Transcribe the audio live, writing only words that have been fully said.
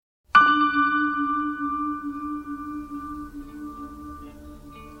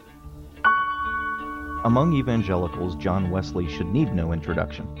Among evangelicals, John Wesley should need no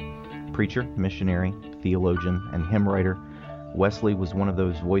introduction. Preacher, missionary, theologian, and hymn writer, Wesley was one of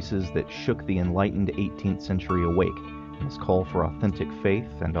those voices that shook the enlightened 18th century awake. His call for authentic faith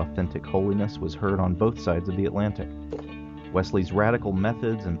and authentic holiness was heard on both sides of the Atlantic. Wesley's radical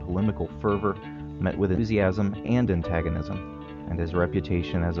methods and polemical fervor met with enthusiasm and antagonism, and his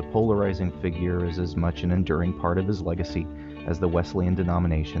reputation as a polarizing figure is as much an enduring part of his legacy as the Wesleyan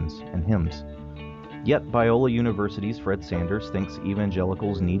denominations and hymns. Yet Biola University's Fred Sanders thinks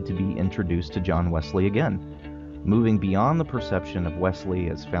evangelicals need to be introduced to John Wesley again. Moving beyond the perception of Wesley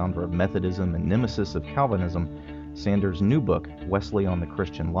as founder of Methodism and nemesis of Calvinism, Sanders' new book, Wesley on the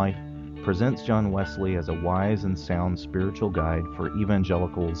Christian Life, presents John Wesley as a wise and sound spiritual guide for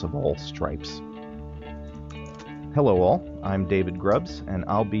evangelicals of all stripes. Hello all, I'm David Grubbs, and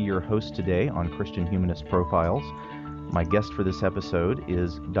I'll be your host today on Christian Humanist Profiles. My guest for this episode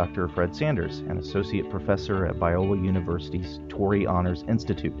is Dr. Fred Sanders, an associate professor at Biola University's Torrey Honors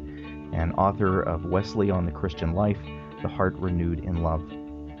Institute, and author of Wesley on the Christian Life, The Heart Renewed in Love.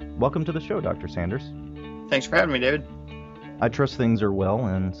 Welcome to the show, Dr. Sanders. Thanks for having me, David. I trust things are well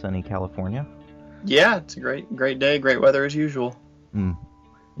in sunny California. Yeah, it's a great day, great weather as usual.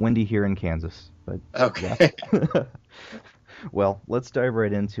 Windy here in Kansas, but okay. Yeah. Well, let's dive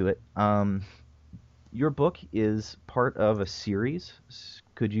right into it. Your book is part of a series.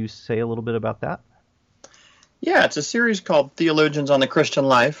 Could you say a little bit about that? Yeah, it's a series called Theologians on the Christian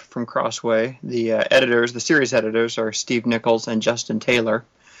Life from Crossway. The series editors are Steve Nichols and Justin Taylor.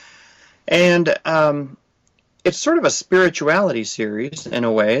 And it's sort of a spirituality series in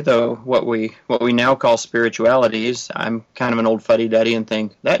a way, though what we now call spiritualities, I'm kind of an old fuddy-duddy and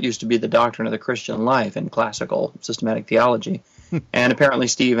think that used to be the doctrine of the Christian life in classical systematic theology. And apparently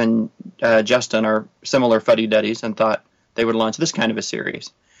Steve and Justin are similar fuddy-duddies and thought they would launch this kind of a series.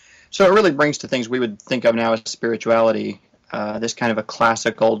 So it really brings to things we would think of now as spirituality, this kind of a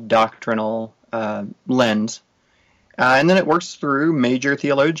classical doctrinal lens. And then it works through major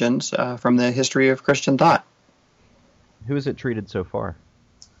theologians from the history of Christian thought. Who has it treated so far?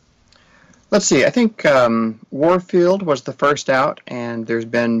 Let's see. I think Warfield was the first out, and there's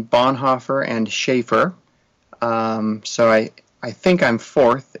been Bonhoeffer and Schaeffer. So I think I'm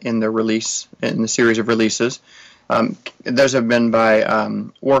fourth in the series of releases. Those have been by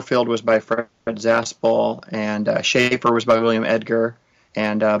Warfield was by Fred Zaspel, and Schaeffer was by William Edgar,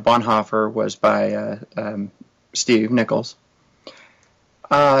 and Bonhoeffer was by Steve Nichols.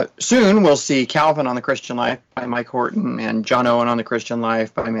 Soon we'll see Calvin on the Christian Life by Mike Horton and John Owen on the Christian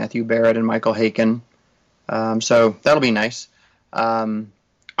Life by Matthew Barrett and Michael Haykin. So that'll be nice.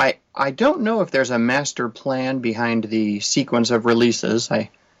 I don't know if there's a master plan behind the sequence of releases. I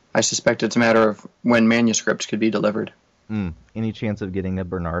suspect it's a matter of when manuscripts could be delivered. Any chance of getting a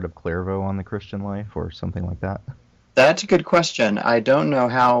Bernard of Clairvaux on the Christian Life or something like that? That's a good question. I don't know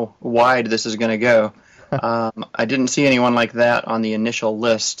how wide this is going to go. I didn't see anyone like that on the initial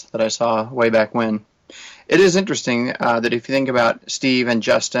list that I saw way back when. It is interesting that if you think about Steve and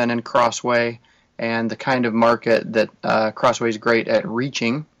Justin and Crossway and the kind of market that Crossway is great at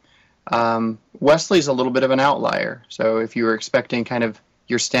reaching, Wesley's a little bit of an outlier. So if you were expecting kind of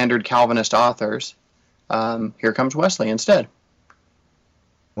your standard Calvinist authors, here comes Wesley instead.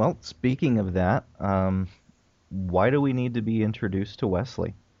 Well, speaking of that, why do we need to be introduced to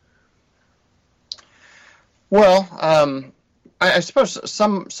Wesley? Well, I suppose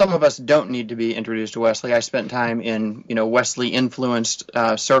some of us don't need to be introduced to Wesley. I spent time in Wesley-influenced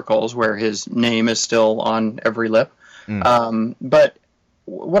circles where his name is still on every lip. But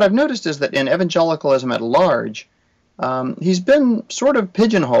what I've noticed is that in evangelicalism at large, he's been sort of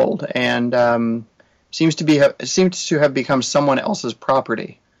pigeonholed and seems to have become someone else's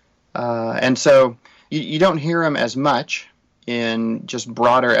property. And so you don't hear him as much in just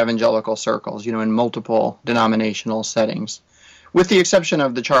broader evangelical circles, in multiple denominational settings, with the exception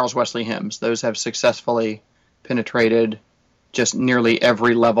of the Charles Wesley hymns. Those have successfully penetrated just nearly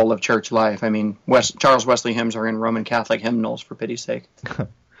every level of church life. I mean, Charles Wesley hymns are in Roman Catholic hymnals, for pity's sake,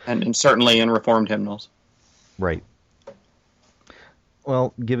 and certainly in Reformed hymnals. Right.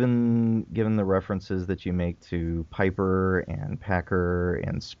 Well, given the references that you make to Piper and Packer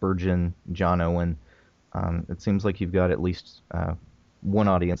and Spurgeon, John Owen, it seems like you've got at least one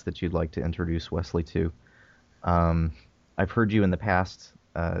audience that you'd like to introduce Wesley to. I've heard you in the past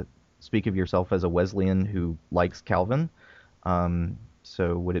speak of yourself as a Wesleyan who likes Calvin.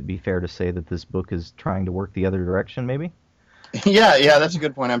 So would it be fair to say that this book is trying to work the other direction, maybe? Yeah, that's a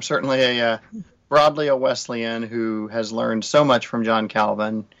good point. I'm certainly broadly a Wesleyan who has learned so much from John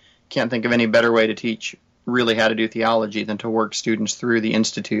Calvin. Can't think of any better way to teach really how to do theology than to work students through the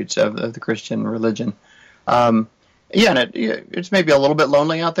institutes of the Christian religion. Yeah, and it's maybe a little bit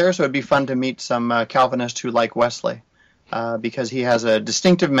lonely out there, so it'd be fun to meet some Calvinists who like Wesley, because he has a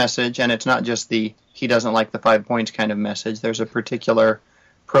distinctive message, and it's not just the he doesn't like the 5 points kind of message. There's a particular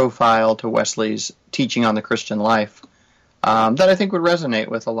profile to Wesley's teaching on the Christian life that I think would resonate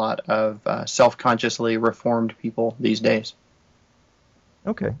with a lot of self-consciously reformed people these days.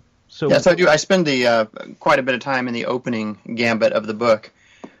 Okay. So I do. I spend quite a bit of time in the opening gambit of the book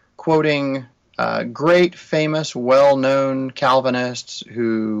quoting great, famous, well-known Calvinists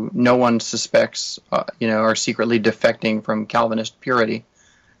who no one suspects, are secretly defecting from Calvinist purity.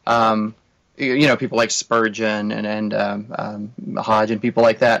 People like Spurgeon and Hodge and people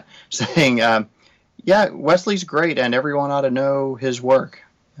like that, saying, "Yeah, Wesley's great, and everyone ought to know his work."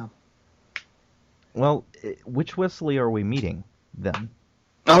 Yeah. Well, which Wesley are we meeting then?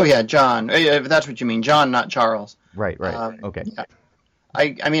 Oh yeah, John. If that's what you mean, John, not Charles. Right. Okay. Yeah.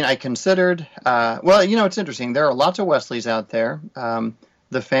 I considered, it's interesting. There are lots of Wesleys out there.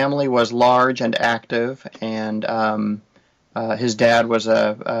 The family was large and active, and his dad was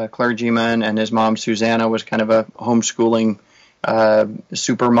a clergyman, and his mom, Susanna, was kind of a homeschooling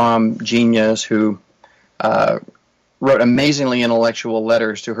supermom genius who wrote amazingly intellectual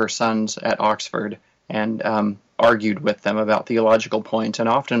letters to her sons at Oxford and argued with them about theological points and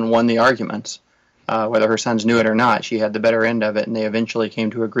often won the arguments. Whether her sons knew it or not, she had the better end of it, and they eventually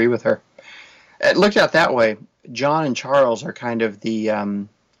came to agree with her. Looked at that way, John and Charles are kind of the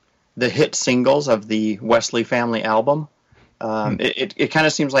hit singles of the Wesley family album. It kind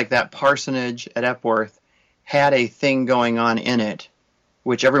of seems like that parsonage at Epworth had a thing going on in it,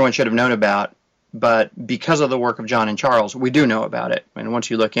 which everyone should have known about, but because of the work of John and Charles, we do know about it. And once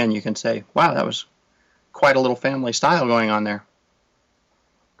you look in, you can say, wow, that was quite a little family style going on there.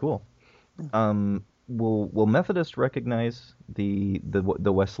 Cool. Will Methodists recognize the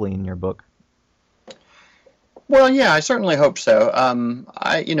Wesley in your book? Well, yeah, I certainly hope so. I'm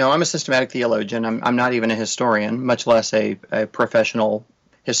a systematic theologian. I'm not even a historian, much less a professional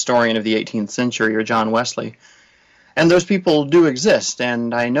historian of the 18th century or John Wesley. And those people do exist,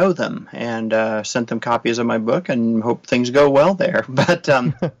 and I know them, and sent them copies of my book, and hope things go well there. But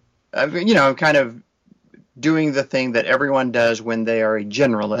I'm kind of doing the thing that everyone does when they are a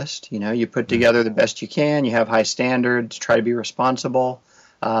generalist. You put together the best you can, you have high standards, try to be responsible,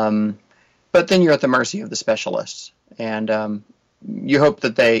 but then you're at the mercy of the specialists, and you hope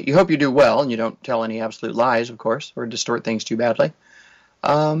you do well, and you don't tell any absolute lies, of course, or distort things too badly,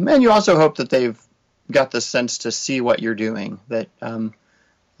 and you also hope that they've got the sense to see what you're doing, that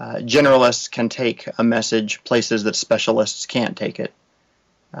generalists can take a message places that specialists can't take it.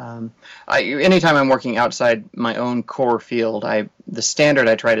 Anytime I'm working outside my own core field, the standard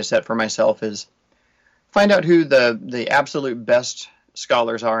I try to set for myself is find out who the absolute best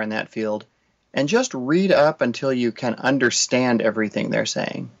scholars are in that field, and just read up until you can understand everything they're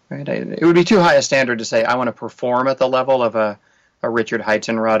saying. Right? It would be too high a standard to say I want to perform at the level of a Richard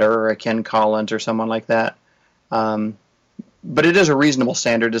Heitzenrader or a Ken Collins or someone like that. But it is a reasonable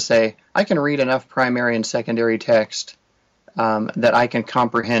standard to say I can read enough primary and secondary text that I can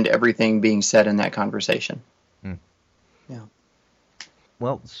comprehend everything being said in that conversation. Yeah.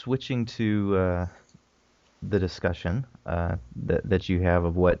 Well, switching to the discussion that you have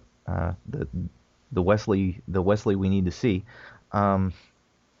of what the Wesley we need to see,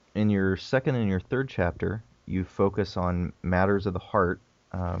 in your second and your third chapter, you focus on matters of the heart.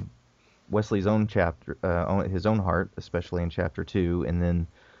 Wesley's own chapter, his own heart, especially in chapter 2, and then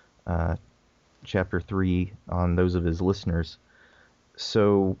chapter 3 on those of his listeners.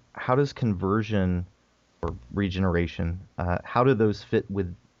 So how does conversion or regeneration, how do those fit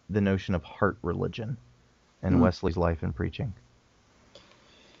with the notion of heart religion and Wesley's life and preaching?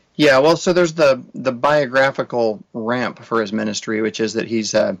 Yeah, well, so there's the biographical ramp for his ministry, which is that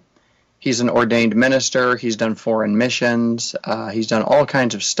he's an ordained minister, he's done foreign missions, he's done all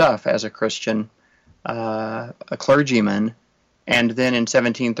kinds of stuff as a Christian, a clergyman. And then in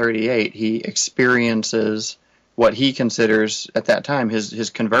 1738, he experiences what he considers at that time his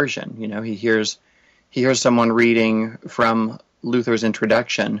conversion. He hears someone reading from Luther's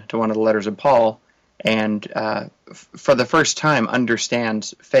introduction to one of the letters of Paul, and for the first time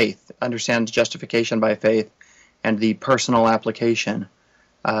understands faith, understands justification by faith, and the personal application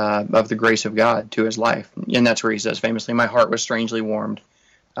of the grace of God to his life. And that's where he says famously, "My heart was strangely warmed,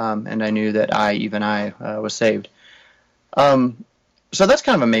 and I knew that I was saved." So that's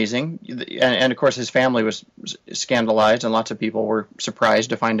kind of amazing, and of course his family was scandalized, and lots of people were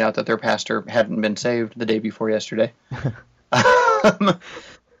surprised to find out that their pastor hadn't been saved the day before yesterday.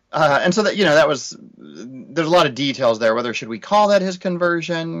 And so that there's a lot of details there. Whether should we call that his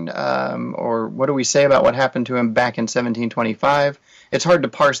conversion, or what do we say about what happened to him back in 1725? It's hard to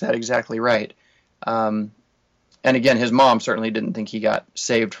parse that exactly right. And again, his mom certainly didn't think he got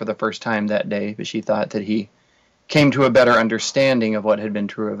saved for the first time that day, but she thought that he came to a better understanding of what had been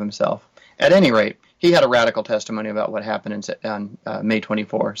true of himself. At any rate, he had a radical testimony about what happened on May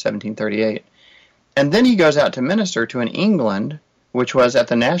 24, 1738. And then he goes out to minister to an England which was at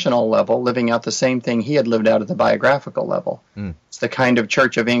the national level living out the same thing he had lived out at the biographical level. It's the kind of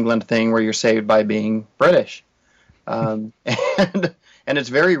Church of England thing where you're saved by being British. And it's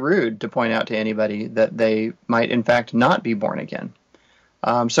very rude to point out to anybody that they might, in fact, not be born again.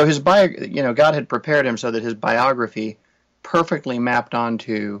 So his God had prepared him so that his biography perfectly mapped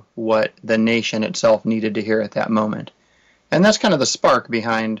onto what the nation itself needed to hear at that moment. And that's kind of the spark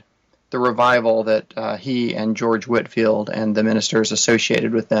behind the revival that he and George Whitefield and the ministers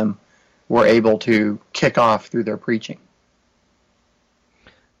associated with them were able to kick off through their preaching.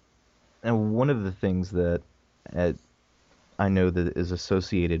 And one of the things that I know that is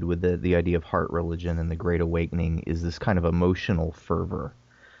associated with the idea of heart religion and the Great Awakening is this kind of emotional fervor.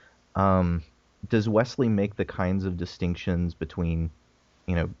 Does Wesley make the kinds of distinctions between,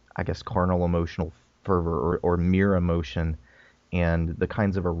 I guess, carnal emotional fervor or mere emotion and the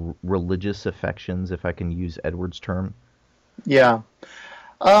kinds of religious affections, if I can use Edwards' term? Yeah.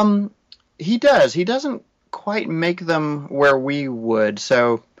 He does. He doesn't quite make them where we would.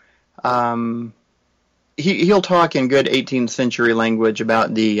 So he'll talk in good 18th century language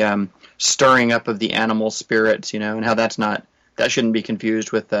about the stirring up of the animal spirits, and how that shouldn't be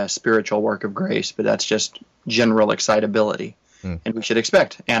confused with the spiritual work of grace, but that's just general excitability. And we should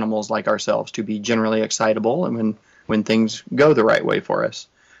expect animals like ourselves to be generally excitable and when things go the right way for us.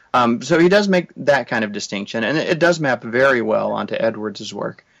 So he does make that kind of distinction, and it does map very well onto Edwards'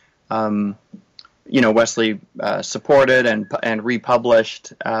 work. Wesley supported and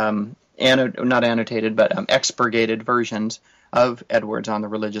republished, not annotated, but expurgated versions of Edwards on the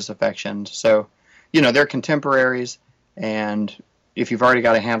religious affections. So, they're contemporaries, and if you've already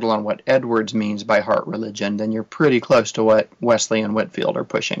got a handle on what Edwards means by heart religion, then you're pretty close to what Wesley and Whitefield are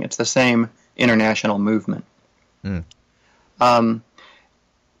pushing. It's the same international movement.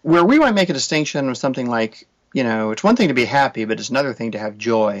 Where we might make a distinction with something like, it's one thing to be happy, but it's another thing to have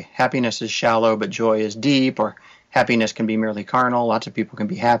joy. Happiness is shallow, but joy is deep, or happiness can be merely carnal. Lots of people can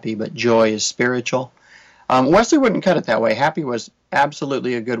be happy, but joy is spiritual. Wesley wouldn't cut it that way. Happy was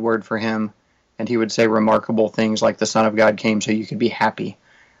absolutely a good word for him, and he would say remarkable things like the Son of God came so you could be happy.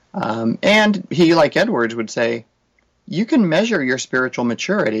 And he, like Edwards, would say, you can measure your spiritual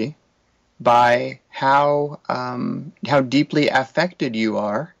maturity by how deeply affected you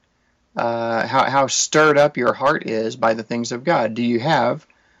are, how stirred up your heart is by the things of God. Do you have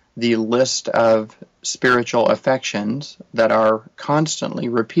the list of spiritual affections that are constantly,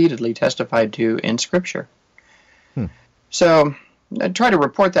 repeatedly testified to in Scripture? So I try to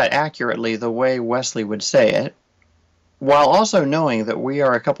report that accurately the way Wesley would say it, while also knowing that we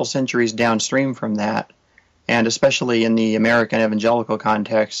are a couple centuries downstream from that, and especially in the American evangelical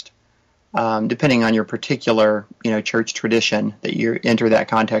context, depending on your particular, church tradition that you enter that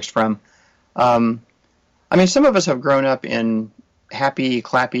context from. Some of us have grown up in happy,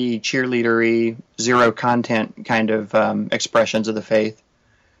 clappy, cheerleadery, zero content kind of expressions of the faith,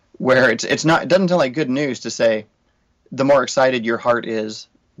 where it doesn't sound like good news to say the more excited your heart is,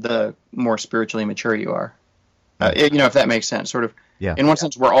 the more spiritually mature you are. If that makes sense, sort of. Yeah. In one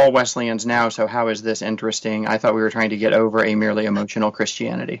sense, we're all Wesleyans now, so how is this interesting? I thought we were trying to get over a merely emotional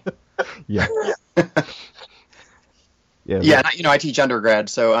Christianity. Yeah. Yeah. I teach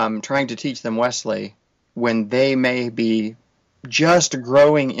undergrads, so I'm trying to teach them Wesley when they may be just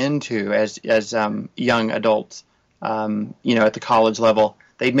growing into as young adults, at the college level.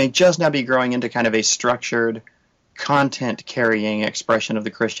 They may just now be growing into kind of a structured, content-carrying expression of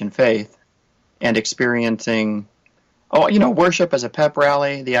the Christian faith and experiencing worship as a pep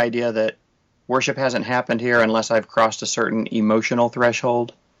rally, the idea that worship hasn't happened here unless I've crossed a certain emotional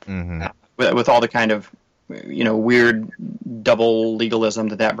threshold, with all the kind of, weird double legalism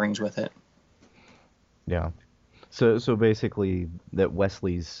that brings with it. Yeah. So basically that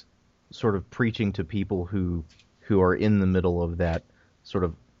Wesley's sort of preaching to people who are in the middle of that sort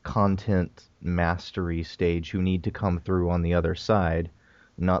of content mastery stage, who need to come through on the other side,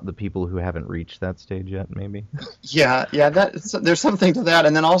 not the people who haven't reached that stage yet, maybe. Yeah, there's something to that,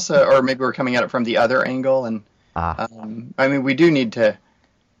 and then also, or maybe we're coming at it from the other angle, and we do need to.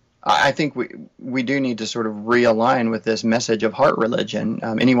 I think we do need to sort of realign with this message of heart religion.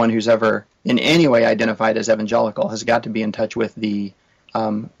 Anyone who's ever in any way identified as evangelical has got to be in touch with the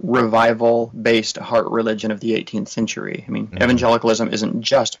revival-based heart religion of the 18th century. I mean, evangelicalism isn't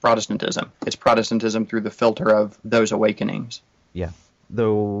just Protestantism. It's Protestantism through the filter of those awakenings. Yeah.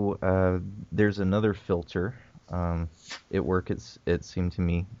 Though there's another filter at work, it seemed to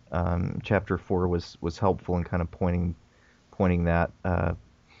me. Chapter 4 was helpful in kind of pointing that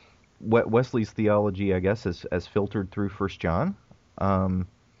Wesley's theology, I guess, as filtered through 1 John.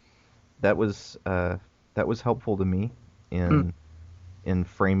 That was helpful to me in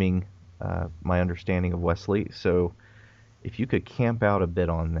framing my understanding of Wesley. So if you could camp out a bit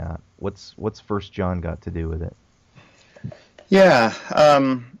on that, what's 1 John got to do with it? Yeah,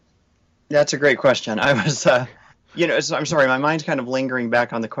 that's a great question. I was, I'm sorry, my mind's kind of lingering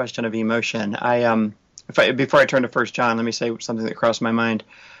back on the question of emotion. Before I turn to 1 John, let me say something that crossed my mind.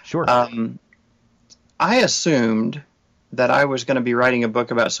 Sure. I assumed that I was going to be writing a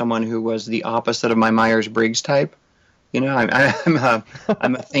book about someone who was the opposite of my Myers-Briggs type. I'm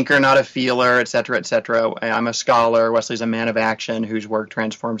a thinker, not a feeler, et cetera, et cetera. I'm a scholar. Wesley's a man of action whose work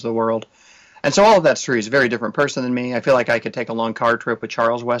transforms the world. And so all of that's true. He's a very different person than me. I feel like I could take a long car trip with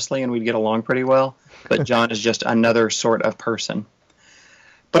Charles Wesley and we'd get along pretty well. But John is just another sort of person.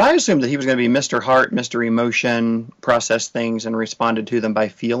 But I assumed that he was going to be Mr. Heart, Mr. Emotion, processed things and responded to them by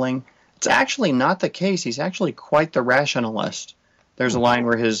feeling. It's actually not the case. He's actually quite the rationalist. There's a line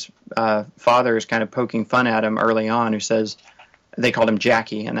where his father is kind of poking fun at him early on, who says, they called him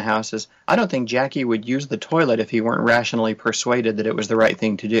Jackie in the house, says, I don't think Jackie would use the toilet if he weren't rationally persuaded that it was the right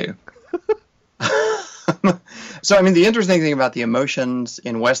thing to do. So, I mean, the interesting thing about the emotions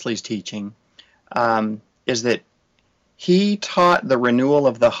in Wesley's teaching is that he taught the renewal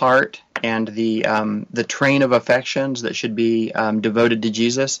of the heart and the train of affections that should be devoted to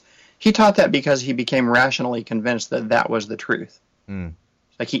Jesus. He taught that because he became rationally convinced that that was the truth.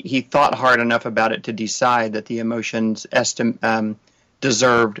 Like he thought hard enough about it to decide that the emotions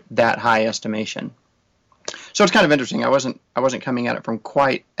deserved that high estimation. So it's kind of interesting. I wasn't coming at it from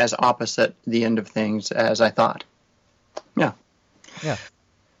quite as opposite the end of things as I thought. Yeah.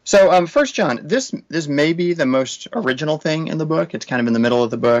 So 1 John, this may be the most original thing in the book. It's kind of in the middle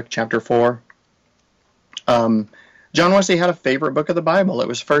of the book, chapter 4. John Wesley had a favorite book of the Bible. It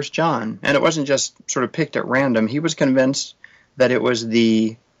was 1 John, and it wasn't just sort of picked at random. He was convinced that it was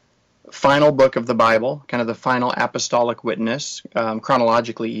the final book of the Bible, kind of the final apostolic witness,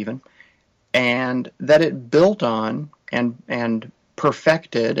 chronologically even, and that it built on and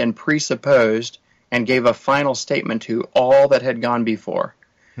perfected and presupposed and gave a final statement to all that had gone before.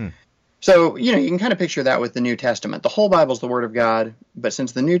 So, you can kind of picture that with the New Testament. The whole Bible is the Word of God, but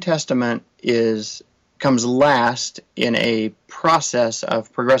since the New Testament comes last in a process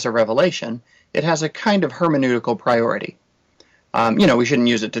of progressive revelation, it has a kind of hermeneutical priority. We shouldn't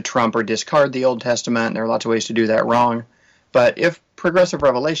use it to trump or discard the Old Testament. There are lots of ways to do that wrong. But if progressive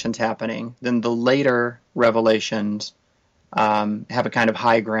revelation's happening, then the later revelations have a kind of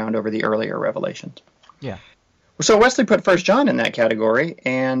high ground over the earlier revelations. Yeah. So Wesley put 1 John in that category,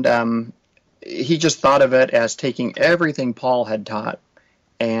 and he just thought of it as taking everything Paul had taught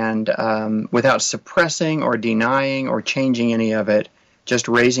and without suppressing or denying or changing any of it, just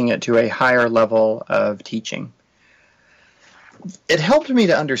raising it to a higher level of teaching. It helped me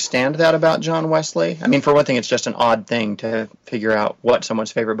to understand that about John Wesley. I mean, for one thing, it's just an odd thing to figure out what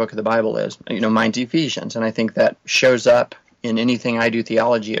someone's favorite book of the Bible is. Mine's Ephesians, and I think that shows up in anything I do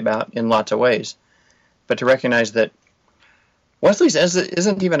theology about in lots of ways. But to recognize that Wesley's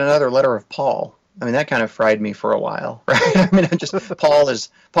isn't even another letter of Paul. I mean, that kind of fried me for a while, right? I mean, Paul is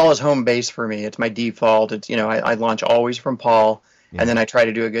home base for me. It's my default. It's I launch always from Paul, and then I try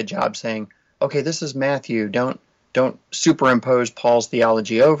to do a good job saying, okay, this is Matthew. Don't superimpose Paul's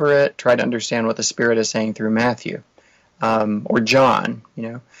theology over it. Try to understand what the Spirit is saying through Matthew or John.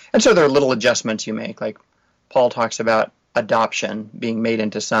 And so there are little adjustments you make, like Paul talks about adoption, being made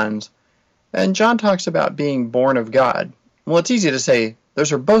into sons, and John talks about being born of God. Well, it's easy to say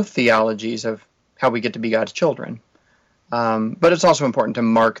those are both theologies of how we get to be God's children. But it's also important to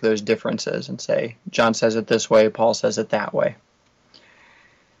mark those differences and say, John says it this way, Paul says it that way.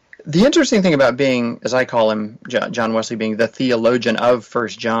 The interesting thing about being, as I call him, John Wesley, being the theologian of 1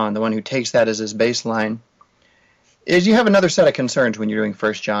 John, the one who takes that as his baseline, is you have another set of concerns when you're doing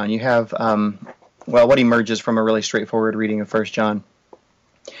 1 John. You have, what emerges from a really straightforward reading of 1 John.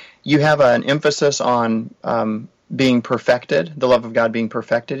 You have an emphasis on being perfected, the love of God being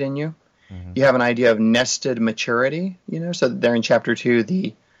perfected in you. Mm-hmm. You have an idea of nested maturity, so there in chapter 2,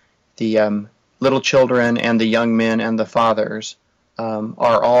 the little children and the young men and the fathers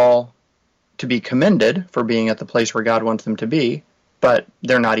are all to be commended for being at the place where God wants them to be, but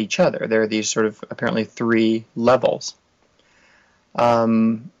they're not each other. They're these sort of apparently three levels.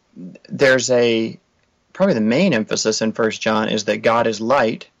 There's probably the main emphasis in First John is that God is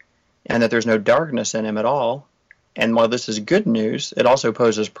light and that there's no darkness in him at all. And while this is good news, it also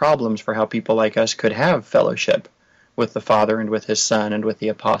poses problems for how people like us could have fellowship with the Father and with his Son and with the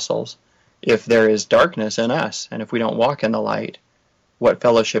apostles. If there is darkness in us, and if we don't walk in the light, what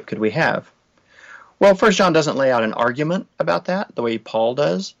fellowship could we have? Well, First John doesn't lay out an argument about that the way Paul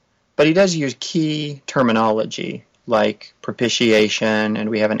does, but he does use key terminology like propitiation, and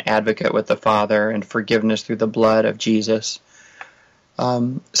we have an advocate with the Father, and forgiveness through the blood of Jesus.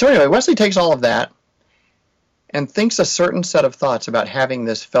 So anyway, Wesley takes all of that and thinks a certain set of thoughts about having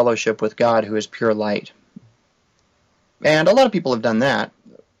this fellowship with God who is pure light. And a lot of people have done that.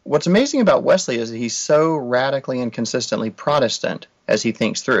 What's amazing about Wesley is that he's so radically and consistently Protestant as he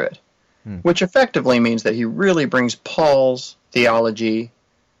thinks through it, which effectively means that he really brings Paul's theology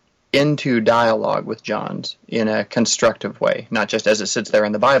into dialogue with John's in a constructive way, not just as it sits there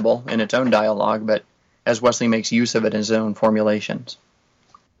in the Bible in its own dialogue, but as Wesley makes use of it in his own formulations.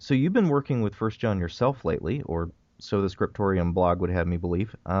 So you've been working with First John yourself lately, or so the Scriptorium blog would have me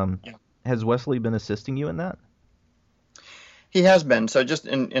believe. Has Wesley been assisting you in that? He has been. So just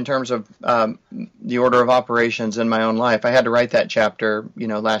in terms of the order of operations in my own life, I had to write that chapter,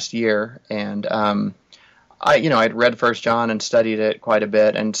 last year, and I'd read First John and studied it quite a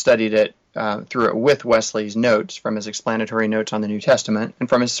bit, and studied it through it with Wesley's notes from his explanatory notes on the New Testament and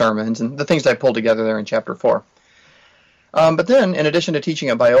from his sermons and the things I pulled together there in chapter 4. But then, in addition to teaching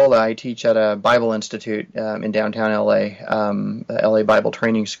at Biola, I teach at a Bible Institute in downtown LA, the LA Bible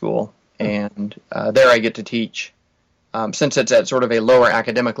Training School, and there I get to teach. Since it's at sort of a lower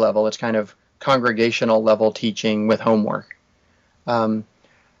academic level, it's kind of congregational level teaching with homework.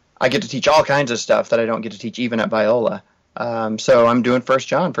 I get to teach all kinds of stuff that I don't get to teach even at Biola. So I'm doing First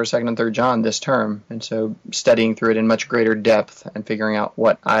John, 1st, 2nd, and 3rd John this term, and so studying through it in much greater depth and figuring out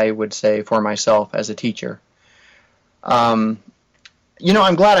what I would say for myself as a teacher. I'm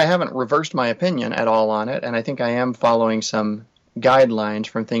glad I haven't reversed my opinion at all on it, and I think I am following some guidelines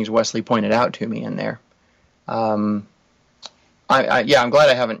from things Wesley pointed out to me in there. I'm glad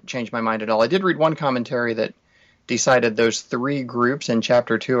I haven't changed my mind at all. I did read one commentary that decided those 3 groups in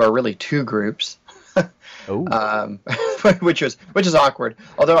chapter 2 are really 2 groups, which is awkward.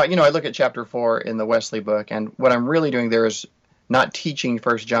 Although I look at chapter 4 in the Wesley book, and what I'm really doing there is not teaching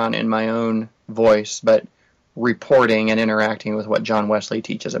First John in my own voice, but reporting and interacting with what John Wesley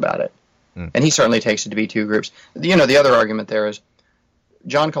teaches about it. And he certainly takes it to be 2 groups. The other argument there is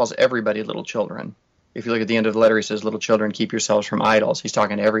John calls everybody little children. If you look at the end of the letter, he says, "Little children, keep yourselves from idols." He's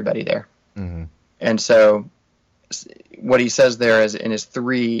talking to everybody there. Mm-hmm. And so what he says there is in his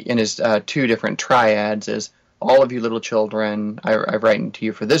 2 different triads is, all of you little children, I've written to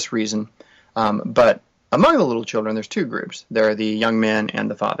you for this reason. But among the little children, there's 2 groups. There are the young men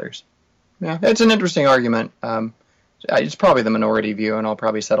and the fathers. Yeah, it's an interesting argument. It's probably the minority view, and I'll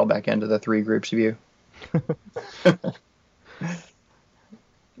probably settle back into the 3 groups view.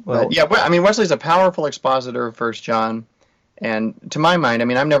 Well, Wesley's a powerful expositor of First John, and to my mind,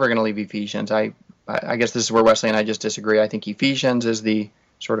 I'm never going to leave Ephesians. I guess this is where Wesley and I just disagree. I think Ephesians is the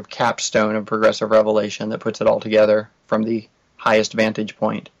sort of capstone of progressive revelation that puts it all together from the highest vantage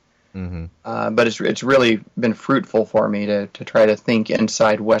point. Mm-hmm. But it's really been fruitful for me to try to think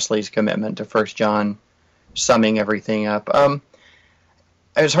inside Wesley's commitment to First John, summing everything up.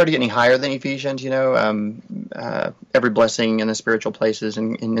 It's hard to get any higher than Ephesians, every blessing in the spiritual places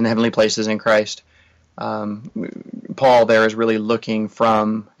and in the heavenly places in Christ. Paul there is really looking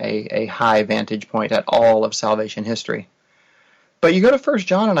from a high vantage point at all of salvation history. But you go to First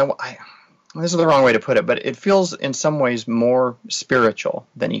John, and this is the wrong way to put it, but it feels in some ways more spiritual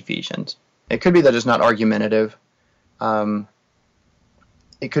than Ephesians. It could be that it's not argumentative. It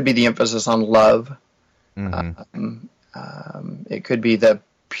could be the emphasis on love. Mm-hmm. It could be the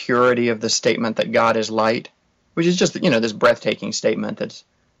purity of the statement that God is light, which is just, this breathtaking statement that's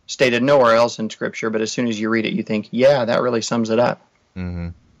stated nowhere else in Scripture, but as soon as you read it, you think, yeah, that really sums it up. Mm-hmm.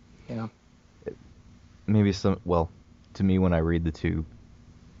 Yeah. Maybe to me, when I read the 2,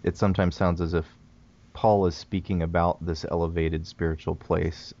 it sometimes sounds as if Paul is speaking about this elevated spiritual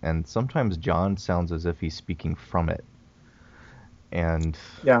place, and sometimes John sounds as if he's speaking from it. And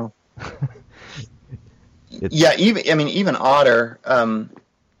yeah. Even odder,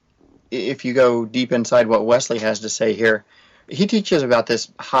 if you go deep inside what Wesley has to say here, he teaches about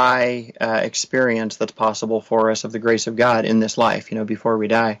this high experience that's possible for us of the grace of God in this life, before we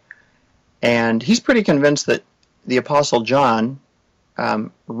die. And he's pretty convinced that the Apostle John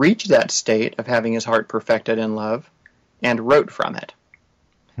reached that state of having his heart perfected in love and wrote from it.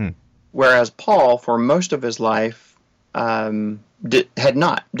 Whereas Paul, for most of his life, did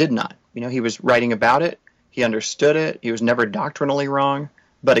not. He was writing about it. He understood it. He was never doctrinally wrong,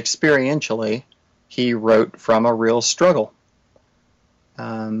 but experientially, he wrote from a real struggle.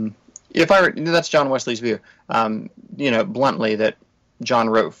 That's John Wesley's view. Bluntly, that John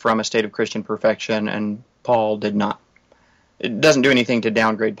wrote from a state of Christian perfection, and Paul did not. It doesn't do anything to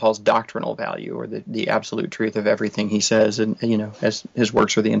downgrade Paul's doctrinal value or the absolute truth of everything he says, and as his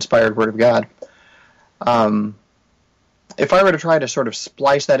works are the inspired Word of God. If I were to try to sort of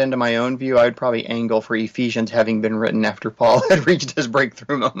splice that into my own view, I would probably angle for Ephesians having been written after Paul had reached his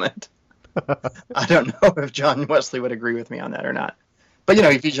breakthrough moment. I don't know if John Wesley would agree with me on that or not. But,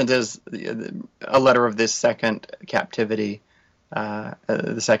 Ephesians is a letter of this second captivity,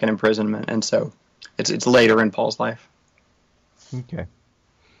 the second imprisonment, and so it's later in Paul's life. Okay.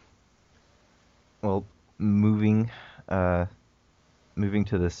 Well, moving to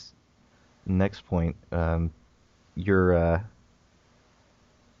this next point, your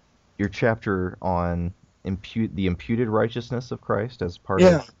chapter on the imputed righteousness of Christ as part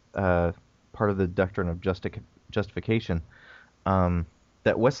of the doctrine of justification,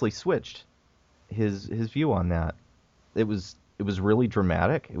 that Wesley switched his view on that. It was really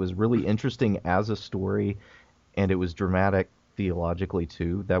dramatic. It was really interesting as a story, and it was dramatic theologically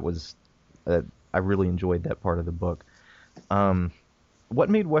too. That was I really enjoyed that part of the book. What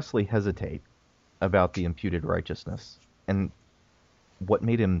made Wesley hesitate about the imputed righteousness, and what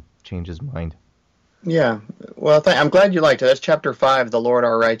made him change his mind? Yeah, well, I'm glad you liked it. That's chapter 5, The Lord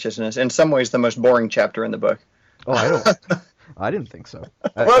Our Righteousness. In some ways, the most boring chapter in the book. Oh, I didn't think so.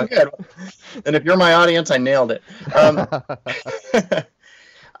 Well, good. And if you're my audience, I nailed it.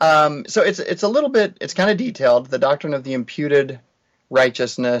 So it's a little bit, it's kind of detailed, the doctrine of the imputed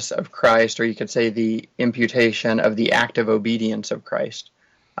righteousness of Christ, or you could say the imputation of the active obedience of Christ.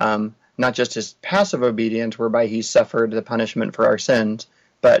 Not just his passive obedience, whereby he suffered the punishment for our sins,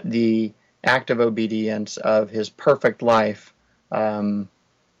 but the active obedience of his perfect life,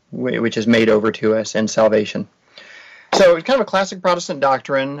 which is made over to us in salvation. So it's kind of a classic Protestant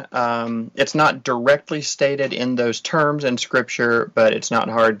doctrine. It's not directly stated in those terms in Scripture, but it's not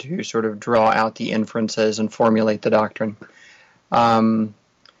hard to sort of draw out the inferences and formulate the doctrine.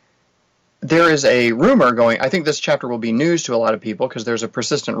 There is a rumor going, I think this chapter will be news to a lot of people, because there's a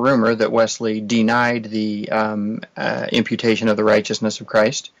persistent rumor that Wesley denied the imputation of the righteousness of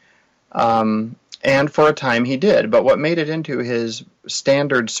Christ. And for a time he did, but what made it into his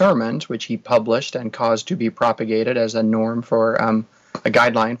standard sermons, which he published and caused to be propagated as a norm for a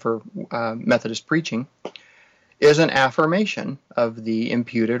guideline for Methodist preaching, is an affirmation of the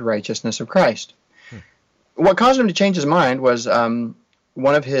imputed righteousnness of Christ. What caused him to change his mind was one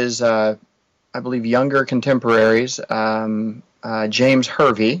of his, I believe, younger contemporaries, James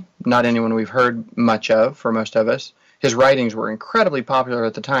Hervey, not anyone we've heard much of for most of us. His writings were incredibly popular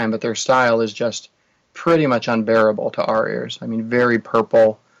at the time, but their style is just pretty much unbearable to our ears. I mean, very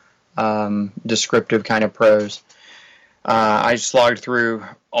purple, descriptive kind of prose. I slogged through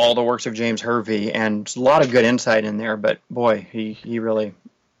all the works of James Hervey, and there's a lot of good insight in there, but boy, he really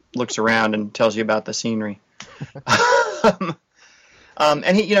looks around and tells you about the scenery.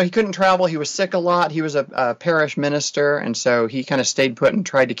 And he couldn't travel. He was sick a lot. He was a parish minister, and so he kind of stayed put and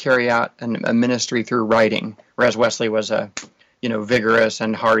tried to carry out a ministry through writing, whereas Wesley was vigorous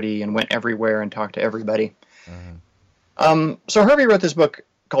and hardy and went everywhere and talked to everybody. Mm-hmm. So Hervey wrote this book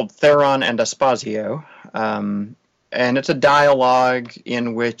called Theron and Aspasio, and it's a dialogue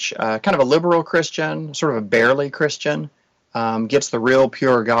in which kind of a liberal Christian, sort of a barely Christian, gets the real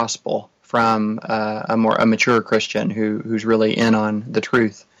pure gospel from a mature Christian who's really in on the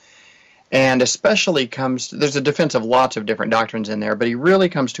truth. And especially there's a defense of lots of different doctrines in there, but he really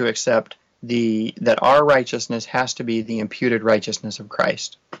comes to accept that our righteousness has to be the imputed righteousness of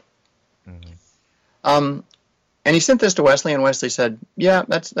Christ. Mm-hmm. And he sent this to Wesley, and Wesley said, yeah,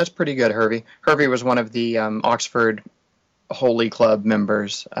 that's pretty good, Hervey. Hervey was one of the Oxford Holy Club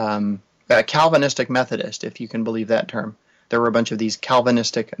members, a Calvinistic Methodist, if you can believe that term. There were a bunch of these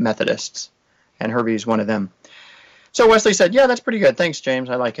Calvinistic Methodists, and Hervey's one of them. So Wesley said, yeah, that's pretty good. Thanks, James.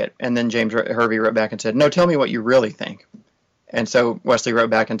 I like it. And then Hervey wrote back and said, no, tell me what you really think. And so Wesley wrote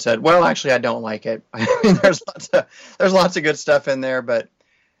back and said, well, actually, I don't like it. I mean, there's lots of good stuff in there, but,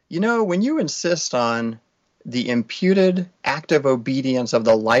 when you insist on the imputed active obedience of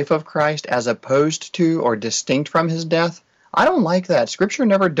the life of Christ as opposed to or distinct from his death, I don't like that. Scripture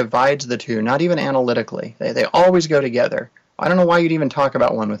never divides the two, not even analytically. They always go together. I don't know why you'd even talk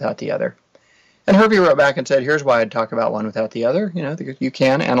about one without the other. And Hervey wrote back and said, here's why I'd talk about one without the other. You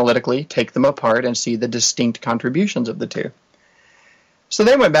can analytically take them apart and see the distinct contributions of the two. So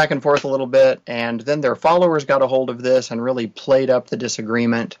they went back and forth a little bit, and then their followers got a hold of this and really played up the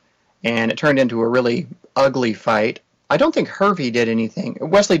disagreement, and it turned into a really ugly fight. I don't think Hervey did anything.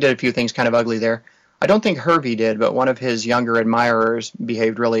 Wesley did a few things kind of ugly there. I don't think Hervey did, but one of his younger admirers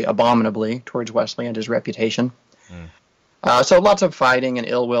behaved really abominably towards Wesley and his reputation. So lots of fighting and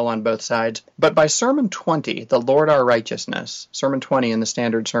ill will on both sides. But by Sermon 20, the Lord our righteousness, Sermon 20 in the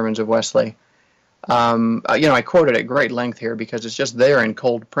Standard Sermons of Wesley, I quoted at great length here because it's just there in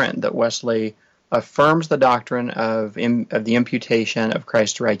cold print that Wesley affirms the doctrine of the imputation of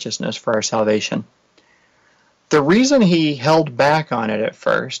Christ's righteousness for our salvation. The reason he held back on it at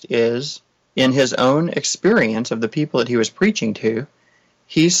first is, in his own experience of the people that he was preaching to,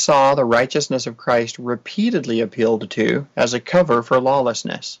 he saw the righteousness of Christ repeatedly appealed to as a cover for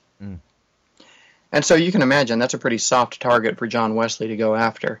lawlessness. And so you can imagine that's a pretty soft target for John Wesley to go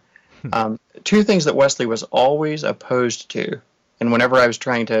after. Two things that Wesley was always opposed to, and whenever I was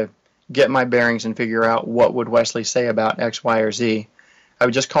trying to get my bearings and figure out what would Wesley say about X, Y, or Z, I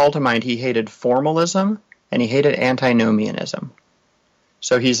would just call to mind he hated formalism and he hated antinomianism.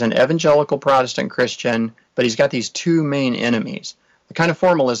 So he's an evangelical Protestant Christian, but he's got these two main enemies. The kind of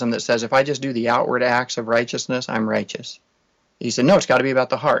formalism that says, if I just do the outward acts of righteousness, I'm righteous. He said, no, it's got to be about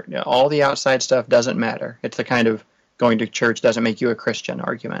the heart. All the outside stuff doesn't matter. It's the kind of going to church doesn't make you a Christian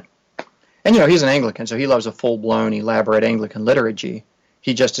argument. And, he's an Anglican, so he loves a full-blown, elaborate Anglican liturgy.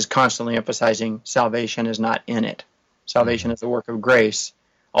 He just is constantly emphasizing salvation is not in it. Salvation is the work of grace.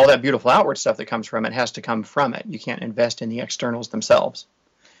 All that beautiful outward stuff that comes from it has to come from it. You can't invest in the externals themselves.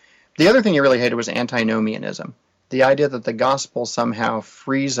 The other thing he really hated was antinomianism, the idea that the gospel somehow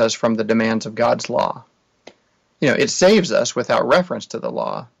frees us from the demands of God's law. It saves us without reference to the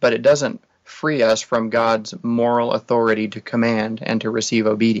law, but it doesn't free us from God's moral authority to command and to receive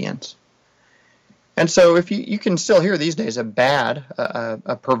obedience. And so if you can still hear these days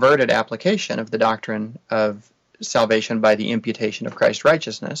a perverted application of the doctrine of salvation by the imputation of Christ's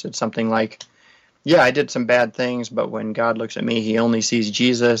righteousness. It's something like, yeah, I did some bad things, but when God looks at me, he only sees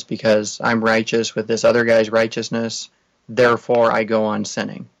Jesus because I'm righteous with this other guy's righteousness, therefore I go on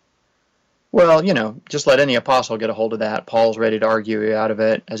sinning. Well, just let any apostle get a hold of that. Paul's ready to argue you out of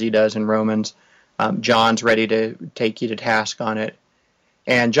it, as he does in Romans. John's ready to take you to task on it.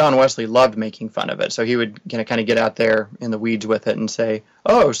 And John Wesley loved making fun of it, so he would kind of get out there in the weeds with it and say,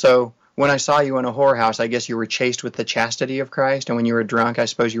 oh, so when I saw you in a whorehouse, I guess you were chaste with the chastity of Christ, and when you were drunk, I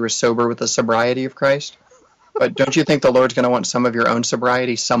suppose you were sober with the sobriety of Christ? But don't you think the Lord's going to want some of your own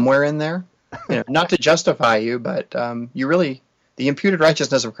sobriety somewhere in there? Not to justify you, but the imputed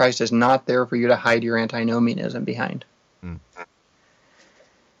righteousness of Christ is not there for you to hide your antinomianism behind.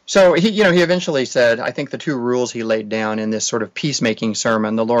 So he eventually said, I think the two rules he laid down in this sort of peacemaking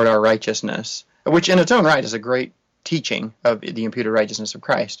sermon, the Lord our righteousness, which in its own right is a great teaching of the imputed righteousness of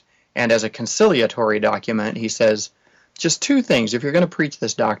Christ. And as a conciliatory document, he says, just two things if you're going to preach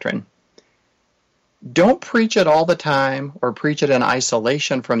this doctrine. Don't preach it all the time or preach it in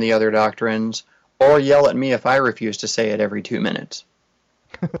isolation from the other doctrines or yell at me if I refuse to say it every 2 minutes.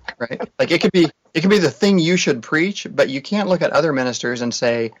 Right? Like it could be the thing you should preach, but you can't look at other ministers and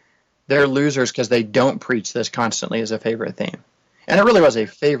say they're losers because they don't preach this constantly as a favorite theme. And it really was a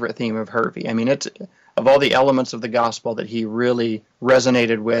favorite theme of Hervey. I mean, it's of all the elements of the gospel that he really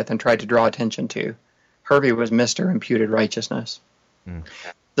resonated with and tried to draw attention to, Hervey was Mr. Imputed Righteousness.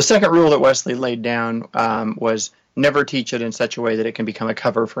 The second rule that Wesley laid down was never teach it in such a way that it can become a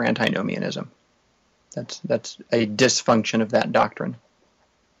cover for antinomianism. That's a dysfunction of that doctrine.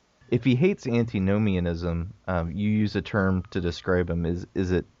 If he hates antinomianism, you use a term to describe him.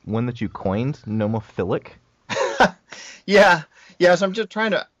 Is it one that you coined, nomophilic? Yeah. So I'm just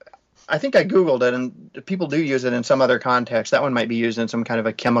trying to. I think I Googled it, and people do use it in some other context. That one might be used in some kind of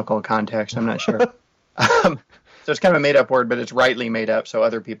a chemical context. I'm not sure. So it's kind of a made-up word, but it's rightly made up, so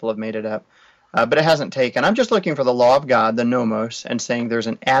other people have made it up. But it hasn't taken. I'm just looking for the law of God, the nomos, and saying there's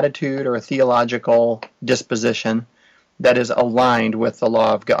an attitude or a theological disposition that is aligned with the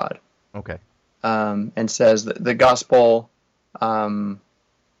law of God. Okay. And says that the gospel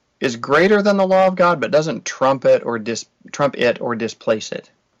is greater than the law of God, but doesn't trump it or displace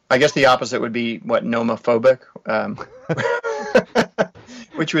it. I guess the opposite would be nomophobic,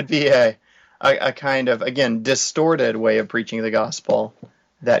 which would be a kind of, again, distorted way of preaching the gospel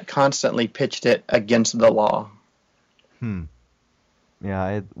that constantly pitched it against the law.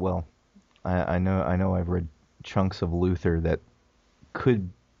 Yeah, I know I've read chunks of Luther that could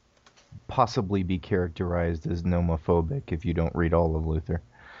possibly be characterized as nomophobic if you don't read all of Luther.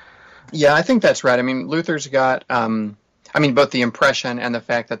 Yeah, I think that's right. I mean, Luther's got, both the impression and the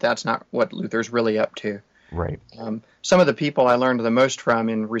fact that that's not what Luther's really up to. Right. Some of the people I learned the most from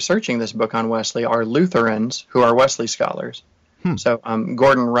in researching this book on Wesley are Lutherans who are Wesley scholars. Hmm. So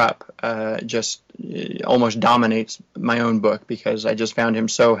Gordon Rupp just almost dominates my own book because I just found him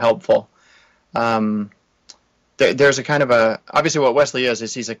so helpful. There's a kind of obviously what Wesley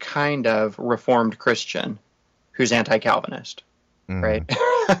is he's a kind of Reformed Christian who's anti-Calvinist, right?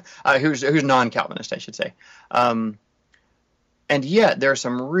 who's non-Calvinist, I should say. And yet there are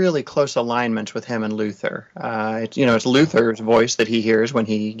some really close alignments with him and Luther. It's Luther's voice that he hears when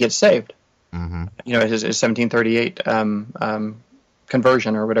he gets saved. Mm-hmm. His 1738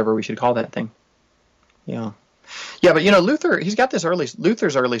 conversion, or whatever we should call that thing. Yeah, but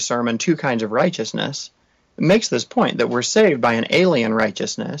Luther's early sermon, Two Kinds of Righteousness, makes this point that we're saved by an alien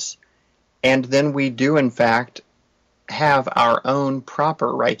righteousness, and then we do in fact have our own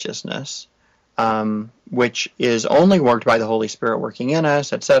proper righteousness, which is only worked by the Holy Spirit working in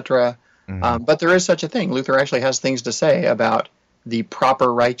us, etc. Mm-hmm. But there is such a thing. Luther actually has things to say about the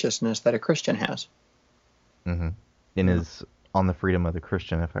proper righteousness that a Christian has. Mm-hmm. In his On the Freedom of the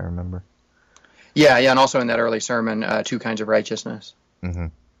Christian, if I remember. Yeah, and also in that early sermon, Two Kinds of Righteousness. Mm-hmm.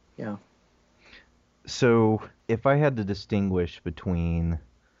 Yeah. So, if I had to distinguish between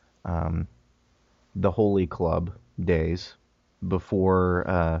the Holy Club days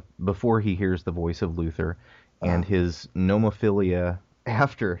before he hears the voice of Luther and his nomophilia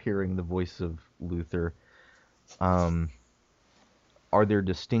after hearing the voice of Luther, are there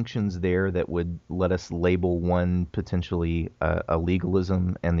distinctions there that would let us label one potentially a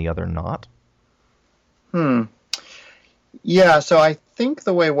legalism and the other not? Yeah, so I think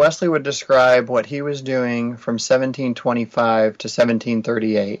the way Wesley would describe what he was doing from 1725 to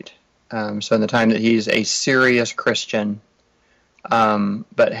 1738, so in the time that he's a serious Christian,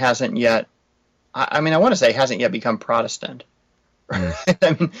 but hasn't yet, I want to say hasn't yet become Protestant. Right?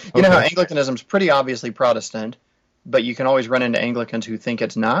 You know how Anglicanism's pretty obviously Protestant, but you can always run into Anglicans who think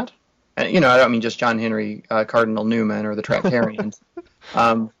it's not. And, I don't mean just John Henry Cardinal Newman or the Tractarians.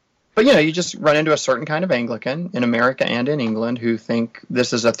 But, you just run into a certain kind of Anglican in America and in England who think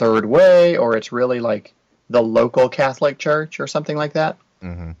this is a third way, or it's really like the local Catholic Church or something like that.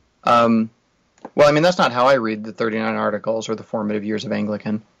 Mm-hmm. Well, that's not how I read the 39 Articles or the formative years of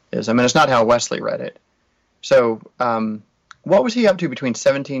Anglican. It's not how Wesley read it. So what was he up to between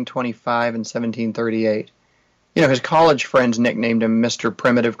 1725 and 1738? His college friends nicknamed him Mr.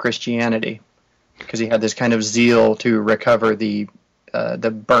 Primitive Christianity because he had this kind of zeal to recover the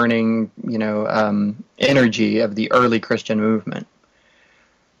burning, energy of the early Christian movement.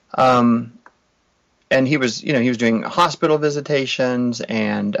 And he was doing hospital visitations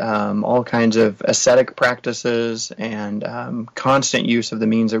and all kinds of ascetic practices and constant use of the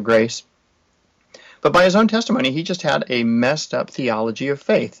means of grace. But by his own testimony, he just had a messed up theology of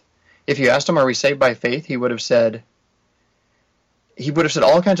faith. If you asked him, "Are we saved by faith?" he would have said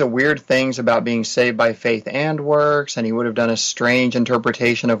all kinds of weird things about being saved by faith and works, and he would have done a strange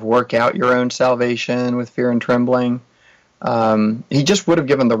interpretation of work out your own salvation with fear and trembling. He just would have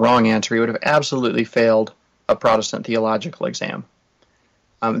given the wrong answer. He would have absolutely failed a Protestant theological exam.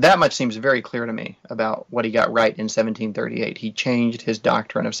 That much seems very clear to me about what he got right in 1738. He changed his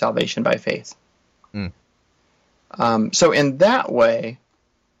doctrine of salvation by faith. So in that way,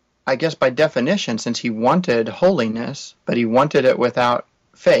 I guess by definition, since he wanted holiness, but he wanted it without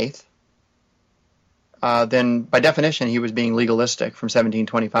faith, then by definition he was being legalistic from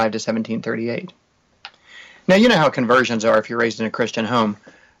 1725 to 1738. Now, you know how conversions are if you're raised in a Christian home.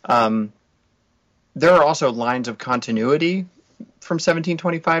 There are also lines of continuity from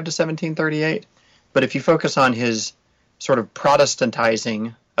 1725 to 1738, but if you focus on his sort of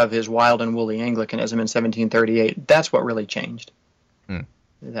Protestantizing of his wild and woolly Anglicanism in 1738, that's what really changed.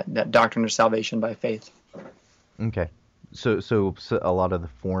 That doctrine of salvation by faith. Okay. So a lot of the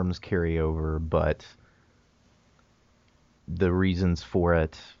forms carry over, but the reasons for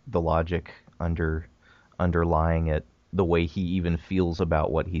it, the logic underlying it, the way he even feels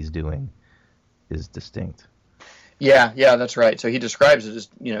about what he's doing is distinct. Yeah, that's right. So he describes it as,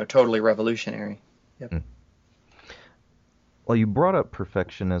 totally revolutionary. Yep. Well, you brought up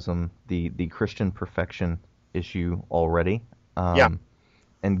perfectionism, the Christian perfection issue already. Yeah.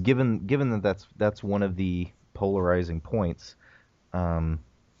 And given that that's one of the polarizing points, you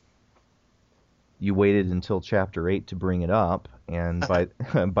waited until chapter 8 to bring it up, and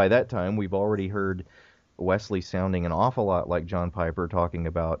by that time we've already heard Wesley sounding an awful lot like John Piper talking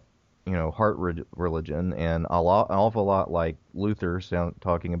about heart religion, and an awful lot like Luther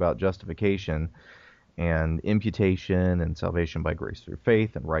talking about justification and imputation and salvation by grace through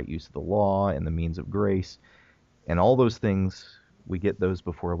faith and right use of the law and the means of grace, and all those things. We get those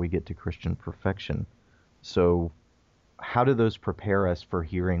before we get to Christian perfection. So how do those prepare us for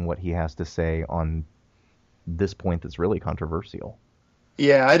hearing what he has to say on this point that's really controversial?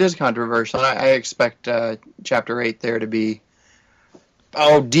 Yeah, it is controversial. I expect chapter 8 there to be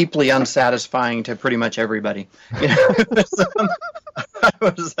deeply unsatisfying to pretty much everybody. I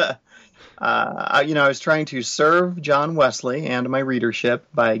was, I was trying to serve John Wesley and my readership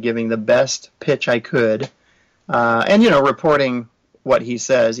by giving the best pitch I could, and reporting what he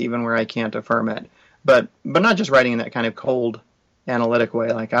says, even where I can't affirm it. But not just writing in that kind of cold, analytic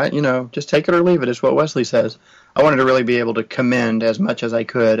way, like just take it or leave it is what Wesley says. I wanted to really be able to commend as much as I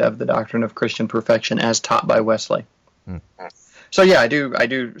could of the doctrine of Christian perfection as taught by Wesley. So yeah, I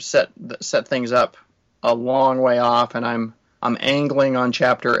do set things up a long way off, and I'm angling on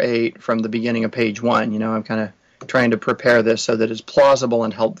chapter 8 from the beginning of page 1. I'm kind of trying to prepare this so that it's plausible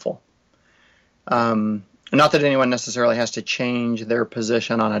and helpful. Not that anyone necessarily has to change their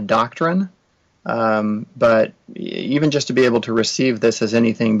position on a doctrine, but even just to be able to receive this as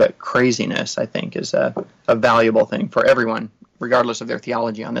anything but craziness, I think, is a valuable thing for everyone, regardless of their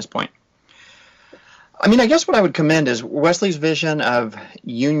theology on this point. I guess what I would commend is Wesley's vision of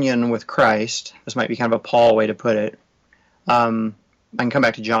union with Christ. This might be kind of a Paul way to put it. I can come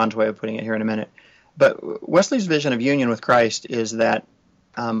back to John's way of putting it here in a minute. But Wesley's vision of union with Christ is that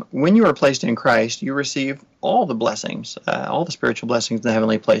when you are placed in Christ, you receive all the blessings, all the spiritual blessings in the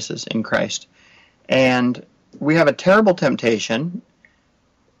heavenly places in Christ. And we have a terrible temptation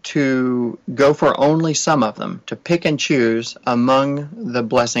to go for only some of them, to pick and choose among the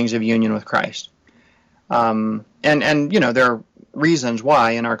blessings of union with Christ. And there are reasons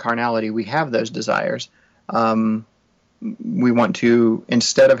why in our carnality we have those desires. We want to,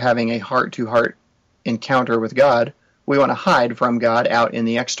 instead of having a heart-to-heart encounter with God, we want to hide from God out in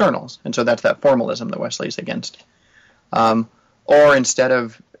the externals. And so that's that formalism that Wesley's against. Or instead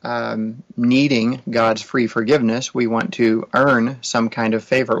of needing God's free forgiveness, we want to earn some kind of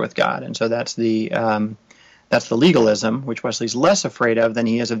favor with God. And so that's the legalism, which Wesley's less afraid of than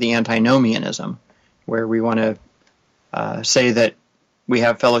he is of the antinomianism, where we want to say that we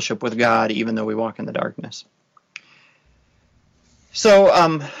have fellowship with God even though we walk in the darkness. So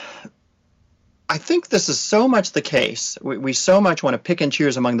I think this is so much the case. We so much want to pick and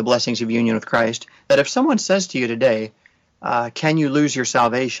choose among the blessings of union with Christ that if someone says to you today, can you lose your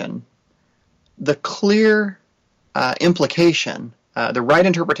salvation? The clear implication, the right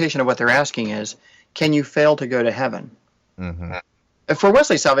interpretation of what they're asking is, can you fail to go to heaven? Mm-hmm. For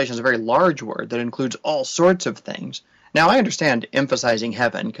Wesley, salvation is a very large word that includes all sorts of things. Now, I understand emphasizing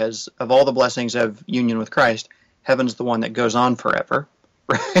heaven because of all the blessings of union with Christ, heaven's the one that goes on forever,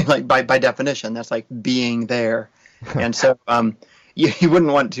 right? Like by definition, that's like being there. And so you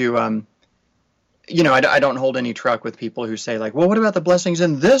wouldn't want to, I don't hold any truck with people who say like, well, what about the blessings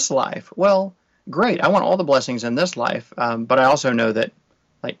in this life? Well, great. I want all the blessings in this life. But I also know that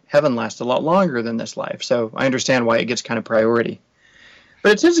like heaven lasts a lot longer than this life. So I understand why it gets kind of priority.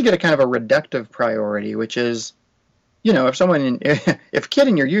 But it tends to get a kind of a reductive priority, which is, if a kid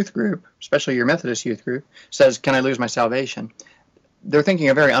in your youth group, especially your Methodist youth group, says, can I lose my salvation? They're thinking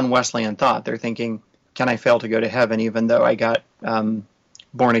a very un-Wesleyan thought. They're thinking, can I fail to go to heaven even though I got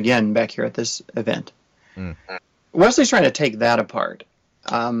born again back here at this event? Mm. Wesley's trying to take that apart.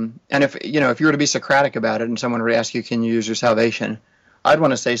 And if you were to be Socratic about it and someone were to ask you, can you lose your salvation? I'd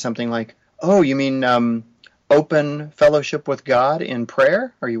want to say something like, oh, you mean open fellowship with God in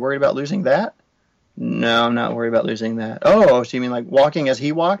prayer? Are you worried about losing that? No, I'm not worried about losing that. Oh, so you mean like walking as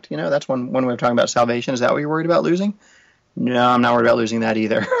he walked? That's one way of talking about salvation. Is that what you're worried about losing? No, I'm not worried about losing that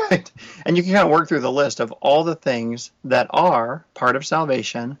either. Right? And you can kind of work through the list of all the things that are part of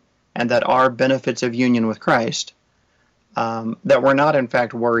salvation and that are benefits of union with Christ that we're not, in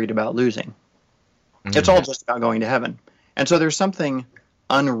fact, worried about losing. Mm-hmm. It's all just about going to heaven. And so there's something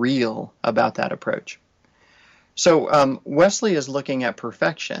unreal about that approach. So Wesley is looking at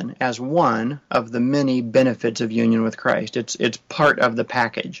perfection as one of the many benefits of union with Christ. It's part of the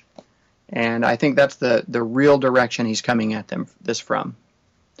package. And I think that's the real direction he's coming at this from.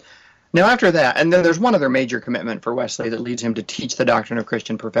 Now after that, and then there's one other major commitment for Wesley that leads him to teach the doctrine of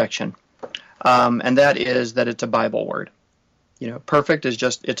Christian perfection. And that is that it's a Bible word. Perfect is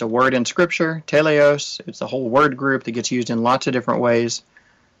it's a word in Scripture, teleos. It's a whole word group that gets used in lots of different ways.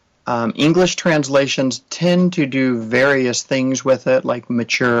 English translations tend to do various things with it, like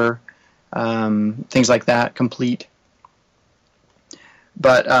mature, things like that, complete.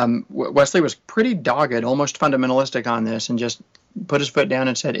 But Wesley was pretty dogged, almost fundamentalistic on this, and just put his foot down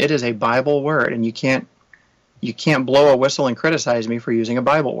and said, it is a Bible word, and you can't blow a whistle and criticize me for using a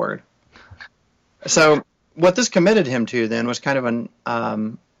Bible word. So what this committed him to then was kind of an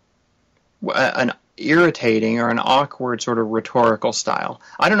irritating or an awkward sort of rhetorical style.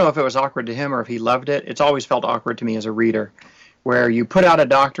 I don't know if it was awkward to him or if he loved it. It's always felt awkward to me as a reader, where you put out a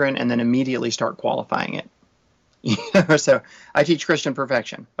doctrine and then immediately start qualifying it. So I teach Christian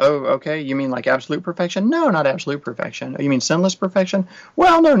perfection. Oh, okay. You mean like absolute perfection? No, not absolute perfection. You mean sinless perfection?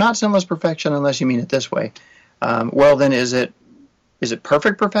 Well, no, not sinless perfection unless you mean it this way. Well, then is it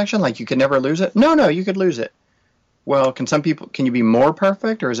perfect perfection? Like you could never lose it? No, you could lose it. Well, can you be more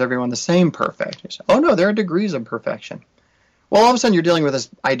perfect, or is everyone the same perfect? Say, oh, no, there are degrees of perfection. Well, all of a sudden you're dealing with this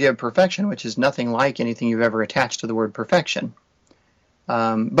idea of perfection, which is nothing like anything you've ever attached to the word perfection.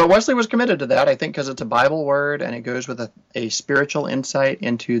 But Wesley was committed to that, I think, because it's a Bible word, and it goes with a spiritual insight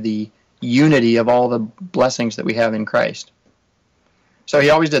into the unity of all the blessings that we have in Christ. So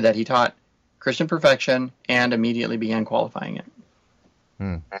he always did that. He taught Christian perfection and immediately began qualifying it.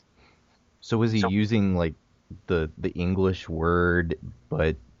 So was he using like the English word,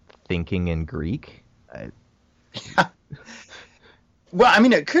 but thinking in Greek? Well, I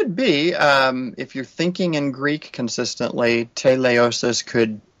mean, it could be. If you're thinking in Greek consistently, teleosis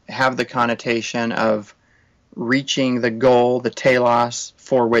could have the connotation of reaching the goal, the telos,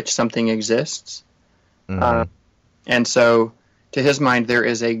 for which something exists. Mm-hmm. And so, to his mind, there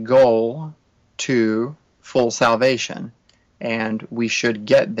is a goal to full salvation, and we should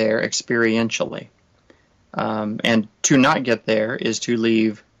get there experientially. And to not get there is to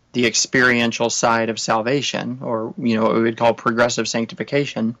leave the experiential side of salvation, or what we would call progressive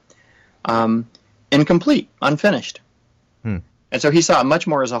sanctification, incomplete, unfinished. And so he saw it much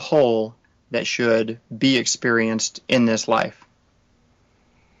more as a whole that should be experienced in this life.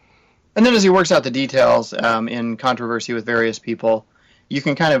 And then as he works out the details in controversy with various people, you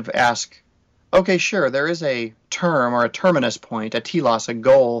can kind of ask, okay, sure, there is a term or a terminus point, a telos, a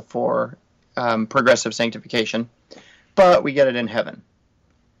goal for progressive sanctification, but we get it in heaven.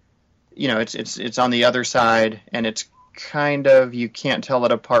 It's on the other side, and it's kind of, you can't tell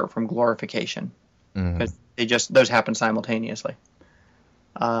it apart from glorification, because those happen simultaneously.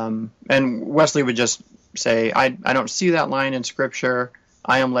 And Wesley would just say, I don't see that line in Scripture.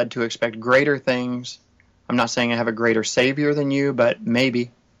 I am led to expect greater things. I'm not saying I have a greater Savior than you, but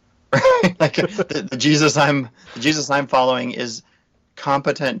maybe. Like the Jesus I'm following is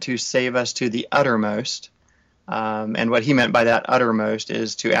competent to save us to the uttermost. And what he meant by that uttermost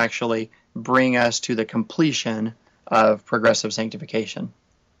is to actually bring us to the completion of progressive sanctification.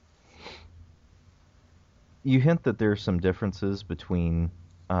 You hint that there are some differences between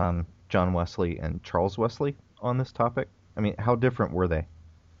John Wesley and Charles Wesley on this topic. I mean, how different were they?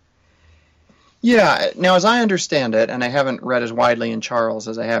 Yeah, now as I understand it, and I haven't read as widely in Charles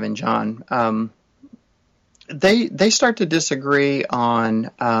as I have in John, they start to disagree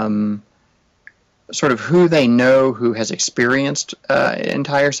on sort of who they know who has experienced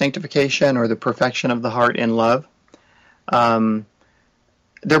entire sanctification or the perfection of the heart in love.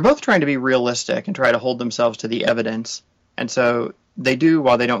 They're both trying to be realistic and try to hold themselves to the evidence. And so they do,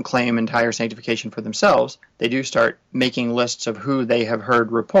 while they don't claim entire sanctification for themselves, they do start making lists of who they have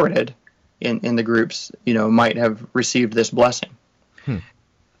heard reported in the groups, might have received this blessing.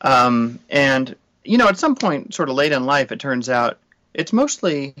 And, at some point, sort of late in life, it turns out it's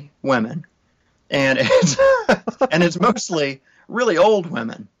mostly women. And it's mostly really old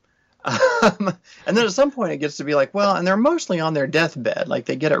women. And then at some point it gets to be like, well, and they're mostly on their deathbed, like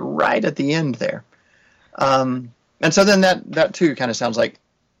they get it right at the end there. And so then that too kind of sounds like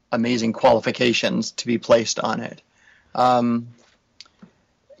amazing qualifications to be placed on it. So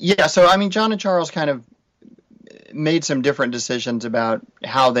I mean, John and Charles kind of made some different decisions about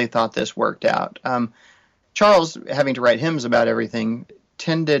how they thought this worked out. Charles, having to write hymns about everything,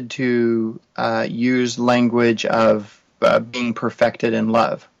 tended to use language of being perfected in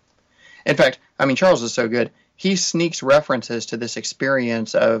love. In fact, I mean, Charles is so good, he sneaks references to this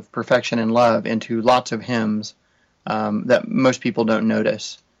experience of perfection in love into lots of hymns that most people don't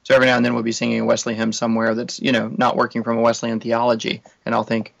notice. So every now and then we'll be singing a Wesley hymn somewhere that's, not working from a Wesleyan theology, and I'll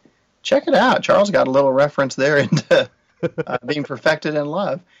think, check it out, Charles got a little reference there into being perfected in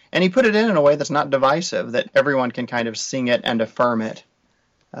love. And he put it in a way that's not divisive, that everyone can kind of sing it and affirm it.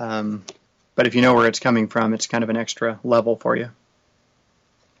 But if you know where it's coming from, it's kind of an extra level for you.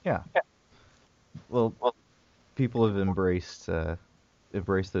 Yeah. Well, people have embraced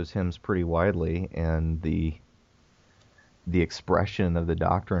those hymns pretty widely, and the expression of the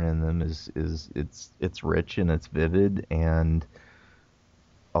doctrine in them it's rich and it's vivid, and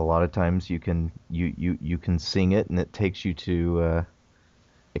a lot of times you can sing it, and it takes you to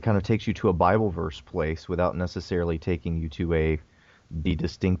it kind of takes you to a Bible verse place without necessarily taking you to the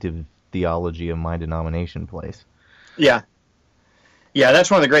distinctive theology of my denomination place. Yeah. Yeah,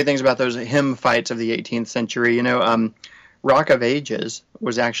 that's one of the great things about those hymn fights of the 18th century. Rock of Ages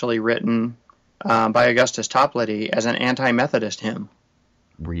was actually written by Augustus Toplady as an anti-Methodist hymn.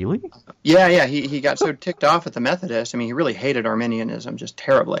 Really? Yeah. He got so ticked off at the Methodists. I mean, he really hated Arminianism just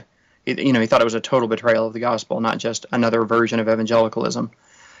terribly. He thought it was a total betrayal of the gospel, not just another version of evangelicalism.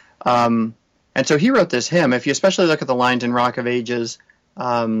 And so he wrote this hymn. If you especially look at the lines in Rock of Ages,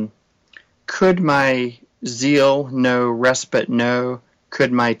 could my zeal no respite know?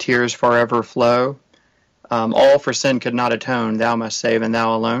 Could my tears forever flow? All for sin could not atone. Thou must save, and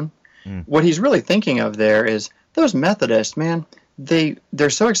thou alone. What he's really thinking of there is those Methodists, man. They're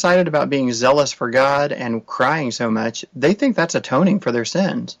so excited about being zealous for God and crying so much. They think that's atoning for their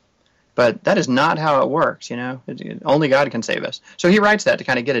sins. But that is not how it works, Only God can save us. So he writes that to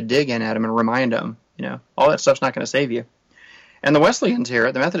kind of get a dig in at him and remind him, all that stuff's not going to save you. And the Wesleyans hear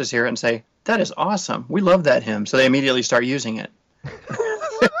it, the Methodists hear it and say, that is awesome. We love that hymn. So they immediately start using it.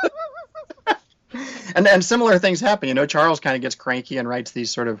 And similar things happen. Charles kind of gets cranky and writes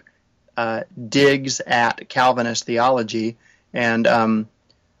these sort of digs at Calvinist theology. And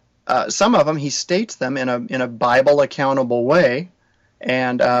some of them, he states them in a Bible accountable way.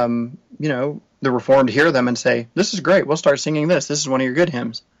 And, the Reformed hear them and say, this is great. We'll start singing this. This is one of your good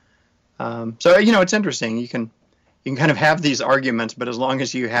hymns. So, it's interesting. You can kind of have these arguments, but as long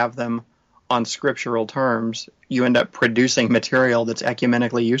as you have them on scriptural terms, you end up producing material that's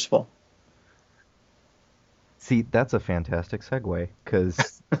ecumenically useful. See, that's a fantastic segue,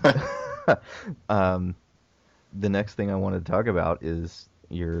 because the next thing I want to talk about is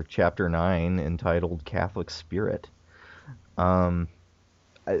your chapter 9 entitled Catholic Spirit. Not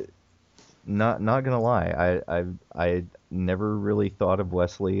gonna lie, I never really thought of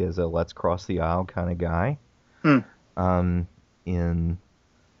Wesley as a let's cross the aisle kind of guy.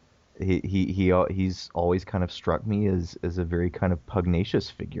 He's always kind of struck me as a very kind of pugnacious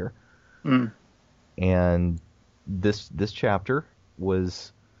figure. And this chapter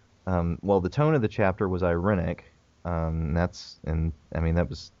was, the tone of the chapter was ironic. That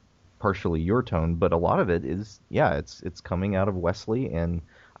was partially your tone, but a lot of it is, it's coming out of Wesley, and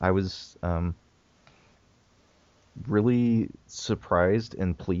I was really surprised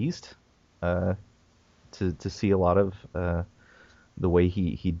and pleased to see a lot of the way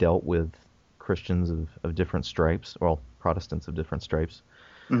he dealt with Christians of different stripes, Protestants of different stripes.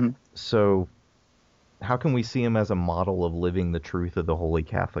 So how can we see him as a model of living the truth of the Holy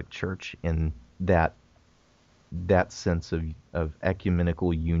Catholic Church in that sense of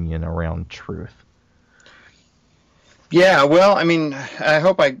ecumenical union around truth? Yeah, well, I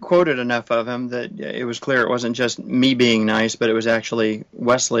hope I quoted enough of him that it was clear it wasn't just me being nice, but it was actually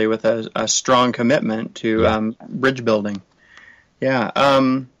Wesley with a strong commitment to bridge building. Yeah,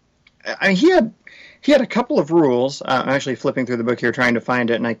 he had a couple of rules. I'm actually flipping through the book here trying to find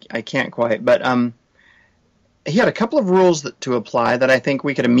it, and I can't quite. But he had a couple of rules to apply that I think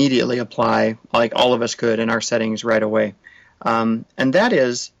we could immediately apply, like all of us could in our settings right away. And that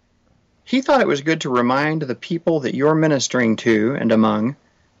is, he thought it was good to remind the people that you're ministering to and among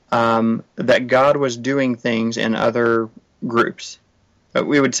that God was doing things in other groups.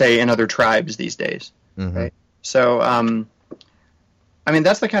 We would say in other tribes these days. Right? So,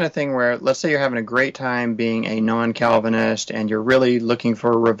 that's the kind of thing where, let's say you're having a great time being a non-Calvinist and you're really looking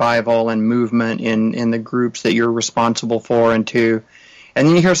for revival and movement in the groups that you're responsible for and to, and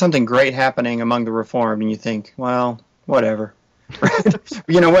then you hear something great happening among the Reformed and you think, well, whatever.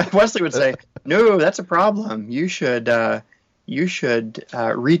 What Wesley would say, no, that's a problem. You should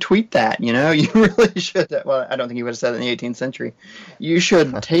retweet that. You really should. Well, I don't think he would have said it in the 18th century. You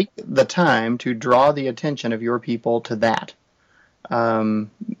should take the time to draw the attention of your people to that.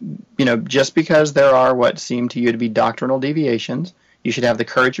 Just because there are what seem to you to be doctrinal deviations, you should have the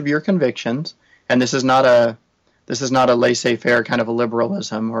courage of your convictions. And this is not a laissez-faire kind of a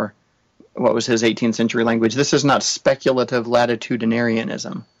liberalism, or what was his 18th century language. This is not speculative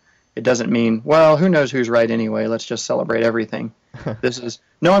latitudinarianism. It doesn't mean, well, who knows who's right anyway, let's just celebrate everything. This is,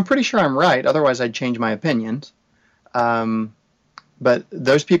 no, I'm pretty sure I'm right, otherwise I'd change my opinions. But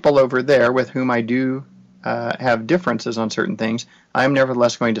those people over there with whom I do have differences on certain things, I'm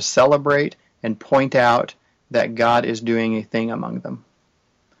nevertheless going to celebrate and point out that God is doing a thing among them.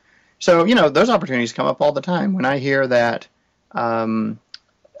 So, those opportunities come up all the time. When I hear that an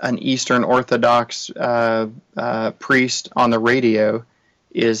Eastern Orthodox priest on the radio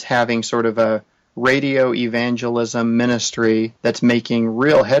is having sort of a radio evangelism ministry that's making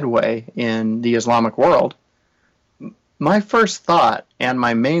real headway in the Islamic world, my first thought and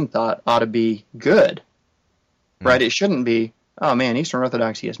my main thought ought to be good, right? It shouldn't be, oh man, Eastern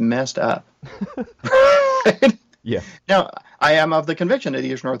Orthodoxy is messed up. Right? Yeah. Now, I am of the conviction that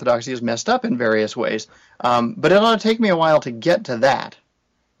Eastern Orthodoxy is messed up in various ways. But it'll take me a while to get to that,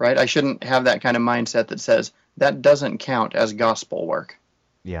 right? I shouldn't have that kind of mindset that says that doesn't count as gospel work.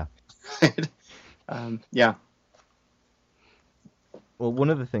 Yeah. Yeah. Well, one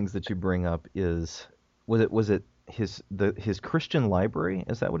of the things that you bring up is, was it his Christian library?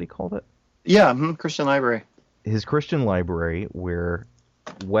 Is that what he called it? Yeah, Christian library. His Christian library, where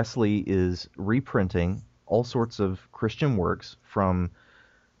Wesley is reprinting all sorts of Christian works from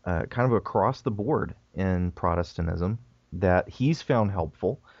kind of across the board in Protestantism that he's found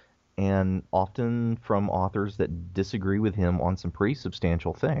helpful, and often from authors that disagree with him on some pretty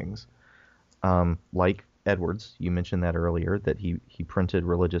substantial things. Like Edwards, you mentioned that earlier, that he printed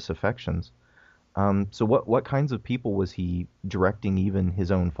Religious Affections. So what kinds of people was he directing even his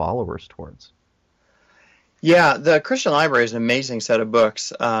own followers towards? Yeah, the Christian Library is an amazing set of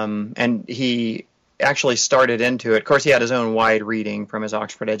books, and he actually started into it. Of course, he had his own wide reading from his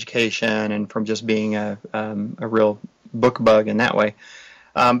Oxford education and from just being a real book bug in that way.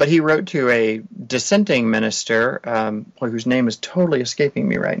 But he wrote to a dissenting minister, whose name is totally escaping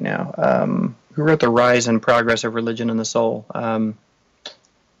me right now, who wrote The Rise and Progress of Religion and the Soul.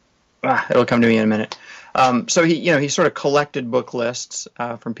 It'll come to me in a minute. So he sort of collected book lists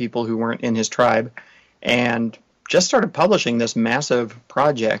from people who weren't in his tribe, and just started publishing this massive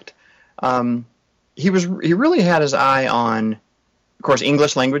project. He really had his eye on, of course,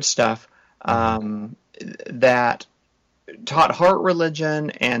 English language stuff that taught heart religion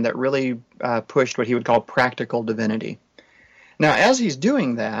and that really pushed what he would call practical divinity. Now, as he's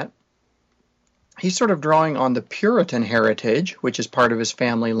doing that, he's sort of drawing on the Puritan heritage, which is part of his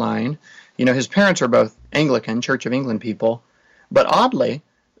family line. His parents are both Anglican, Church of England people, but oddly,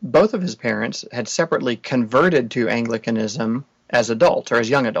 both of his parents had separately converted to Anglicanism as adults or as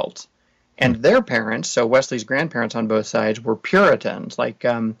young adults. And their parents, so Wesley's grandparents on both sides, were Puritans, like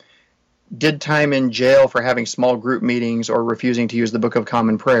did time in jail for having small group meetings or refusing to use the Book of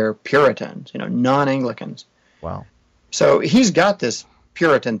Common Prayer. Puritans, non-Anglicans. Wow. So he's got this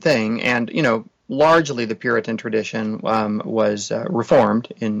Puritan thing, and, largely the Puritan tradition was reformed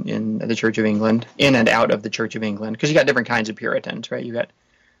in the Church of England, in and out of the Church of England, because you got different kinds of Puritans, right? You got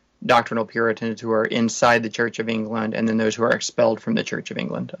doctrinal Puritans who are inside the Church of England, and then those who are expelled from the Church of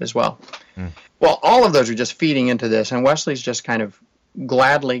England as well. Well, all of those are just feeding into this, and Wesley's just kind of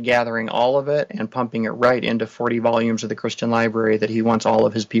gladly gathering all of it and pumping it right into 40 volumes of the Christian Library that he wants all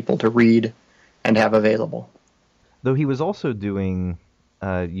of his people to read and have available. Though he was also doing,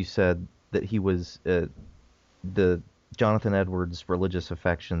 you said that he was, the Jonathan Edwards Religious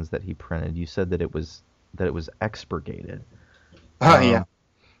Affections that he printed, you said that it was expurgated. Yeah.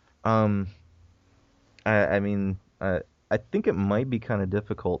 I think it might be kind of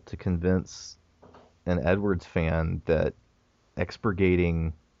difficult to convince an Edwards fan that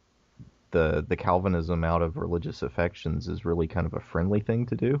expurgating the Calvinism out of Religious Affections is really kind of a friendly thing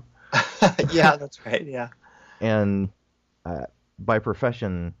to do. Yeah, that's right. Yeah. And by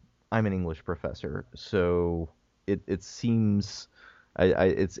profession, I'm an English professor, so it seems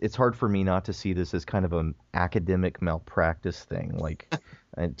it's hard for me not to see this as kind of an academic malpractice thing, like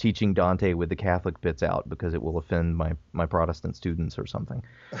teaching Dante with the Catholic bits out because it will offend my Protestant students or something.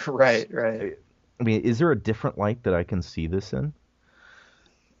 Right. I mean, is there a different light that I can see this in?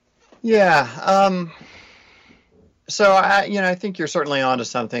 Yeah. So I think you're certainly onto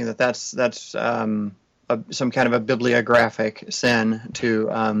something. That's some kind of a bibliographic sin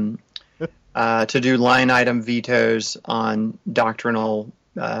to do line item vetoes on doctrinal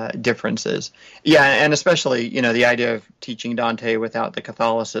differences. Yeah, and especially the idea of teaching Dante without the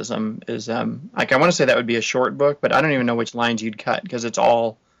Catholicism is like, I want to say that would be a short book, but I don't even know which lines you'd cut, because it's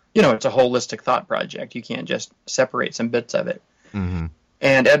all it's a holistic thought project. You can't just separate some bits of it. Mm-hmm.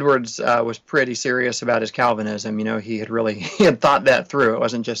 And Edwards was pretty serious about his Calvinism. He had thought that through. It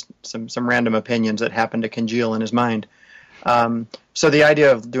wasn't just some random opinions that happened to congeal in his mind. So the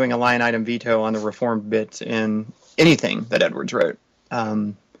idea of doing a line item veto on the Reformed bits in anything that Edwards wrote,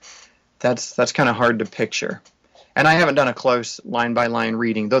 that's kind of hard to picture. And I haven't done a close line by line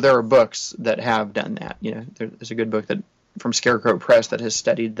reading, though there are books that have done that. There's a good book from Scarecrow Press that has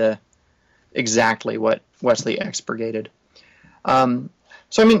studied exactly what Wesley expurgated.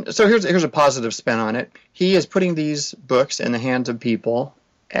 So here's a positive spin on it. He is putting these books in the hands of people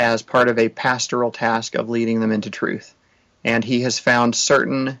as part of a pastoral task of leading them into truth. And he has found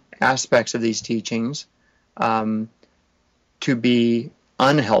certain aspects of these teachings to be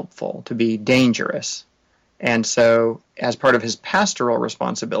unhelpful, to be dangerous. And so, as part of his pastoral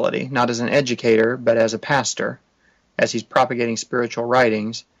responsibility, not as an educator, but as a pastor, as he's propagating spiritual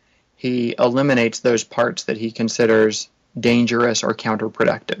writings, he eliminates those parts that he considers dangerous or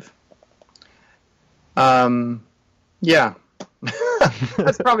counterproductive. Yeah,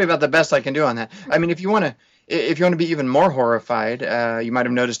 that's probably about the best I can do on that. I mean, if you want to be even more horrified, you might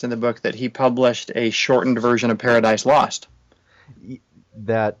have noticed in the book that he published a shortened version of Paradise Lost.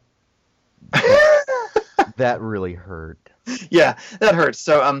 That really hurt. Yeah, that hurts.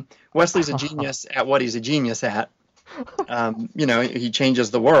 So Wesley's a genius at what he's a genius at. He changes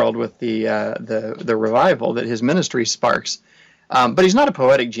the world with the revival that his ministry sparks. But he's not a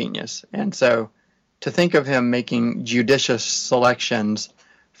poetic genius, and so to think of him making judicious selections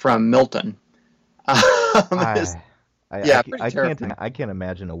from Milton, I terrifying. can't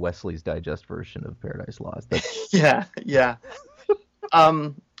imagine a Wesley's Digest version of Paradise Lost. Yeah.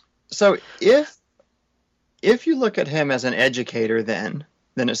 So if you look at him as an educator, then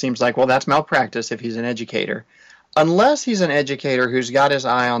it seems like, well, that's malpractice if he's an educator, unless he's an educator who's got his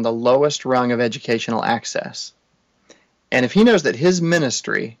eye on the lowest rung of educational access. And if he knows that his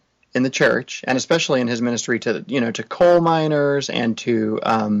ministry in the church, and especially in his ministry to coal miners and to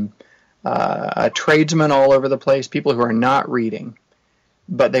tradesmen all over the place, people who are not reading,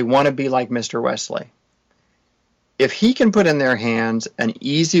 but they want to be like Mr. Wesley, if he can put in their hands an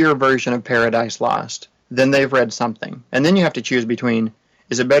easier version of Paradise Lost, then they've read something. And then you have to choose between,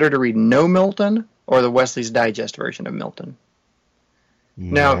 is it better to read no Milton or the Wesley's Digest version of Milton?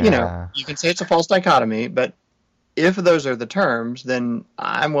 Yeah. Now, you can say it's a false dichotomy, but if those are the terms, then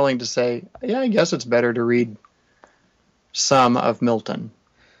I'm willing to say, yeah, I guess it's better to read some of Milton.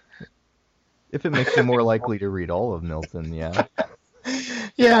 If it makes you more likely to read all of Milton, yeah.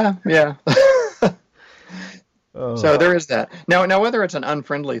 Yeah. Oh. So there is that. Now, whether it's an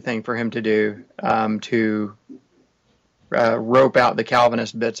unfriendly thing for him to do, to rope out the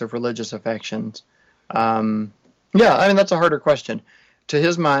Calvinist bits of religious affections, that's a harder question. To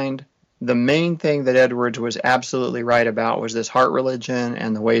his mind, the main thing that Edwards was absolutely right about was this heart religion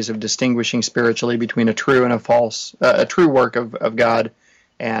and the ways of distinguishing spiritually between a true and a false, a true work of God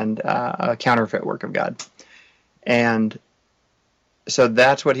and a counterfeit work of God. And so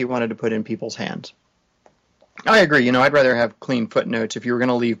that's what he wanted to put in people's hands. I agree. I'd rather have clean footnotes. If you were going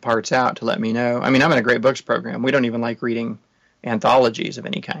to leave parts out, to let me know. I mean, I'm in a great books program. We don't even like reading anthologies of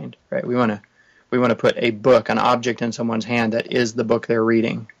any kind, right? We want to put a book, an object in someone's hand that is the book they're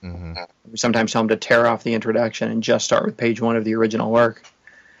reading. Mm-hmm. We sometimes tell them to tear off the introduction and just start with page 1 of the original work.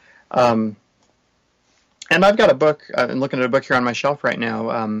 And I've got a book. I'm looking at a book here on my shelf right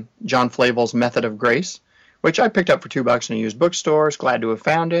now, John Flavel's Method of Grace, which I picked up for $2 in a used bookstore. Glad to have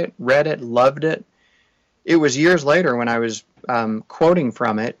found it, read it, loved it. It was years later when I was quoting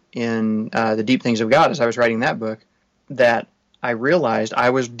from it in The Deep Things of God, as I was writing that book, that I realized I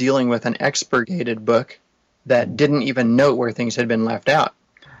was dealing with an expurgated book that didn't even note where things had been left out.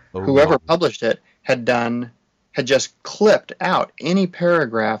 Oh. Whoever published it had just clipped out any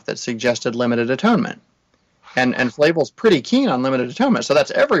paragraph that suggested limited atonement. And Flavel's pretty keen on limited atonement, so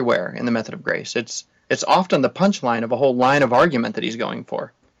that's everywhere in the Method of Grace. It's often the punchline of a whole line of argument that he's going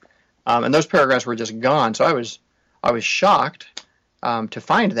for. And those paragraphs were just gone. So I was shocked to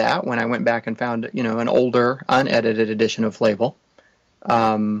find that when I went back and found an older, unedited edition of Flavel.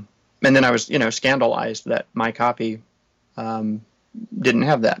 And then I was scandalized that my copy didn't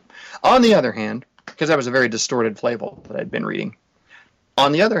have that. On the other hand, because that was a very distorted Flavel that I'd been reading.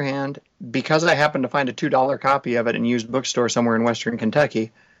 On the other hand, because I happened to find a $2 copy of it in a used bookstore somewhere in Western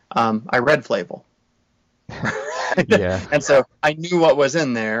Kentucky, I read Flavel. Yeah. And so I knew what was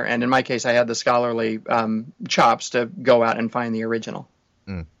in there, and in my case, I had the scholarly chops to go out and find the original.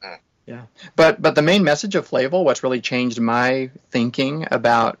 Mm. Yeah. But the main message of Flavel, what's really changed my thinking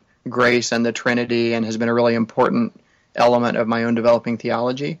about grace and the Trinity and has been a really important element of my own developing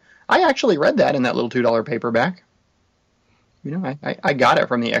theology, I actually read that in that little $2 paperback. I got it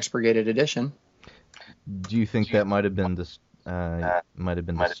from the expurgated edition. Do you think that might have been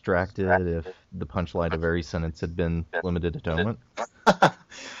distracted if the punchline of every sentence had been limited atonement?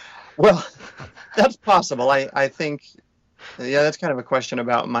 Well, that's possible. I think, that's kind of a question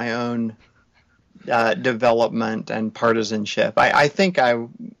about my own development and partisanship. I think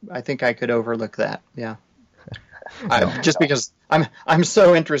I could overlook that. Yeah, just because I'm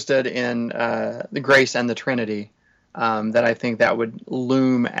so interested in the grace and the Trinity. That I think that would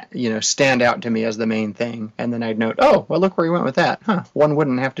loom, stand out to me as the main thing. And then I'd note, oh, well, look where he went with that. Huh, one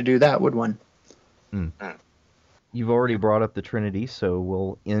wouldn't have to do that, would one? You've already brought up the Trinity, so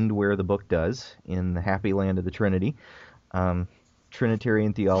we'll end where the book does, in the happy land of the Trinity.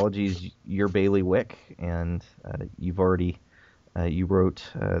 Trinitarian theology is your bailiwick, and you've already, you wrote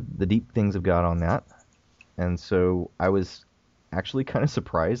The Deep Things of God on that. And so I was actually kind of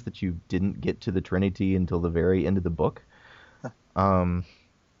surprised that you didn't get to the Trinity until the very end of the book. Um,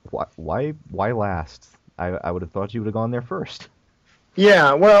 why last? I would have thought you would have gone there first.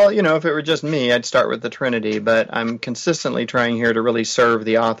 Yeah, well, if it were just me, I'd start with the Trinity, but I'm consistently trying here to really serve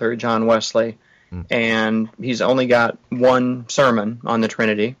the author, John Wesley, Mm. and he's only got one sermon on the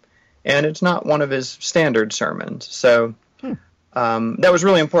Trinity, and it's not one of his standard sermons. So that was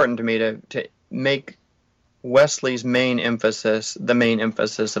really important to me to make Wesley's main emphasis the main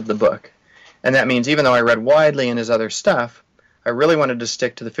emphasis of the book. And that means even though I read widely in his other stuff, I really wanted to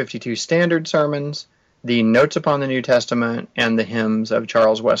stick to the 52 standard sermons, the notes upon the New Testament, and the hymns of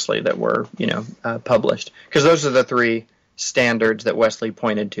Charles Wesley that were, published. Because those are the three standards that Wesley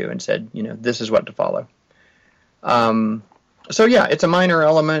pointed to and said, this is what to follow. So yeah, it's a minor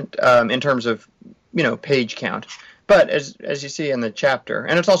element in terms of, page count. But as you see in the chapter,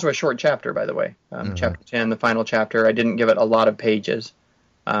 and it's also a short chapter, by the way, chapter 10, the final chapter, I didn't give it a lot of pages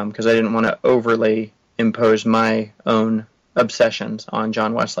because I didn't want to overly impose my own obsessions on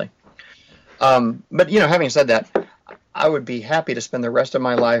John Wesley. But, having said that, I would be happy to spend the rest of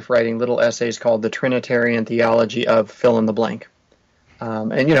my life writing little essays called The Trinitarian Theology of Fill in the Blank.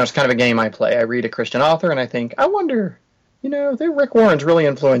 And, it's kind of a game I play. I read a Christian author and I think, I wonder, Rick Warren's really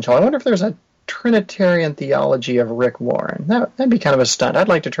influential. I wonder if there's a Trinitarian theology of Rick Warren. That'd be kind of a stunt. I'd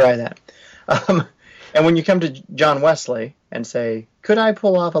like to try that. And when you come to John Wesley and say, could I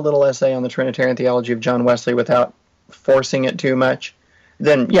pull off a little essay on the Trinitarian theology of John Wesley without forcing it too much?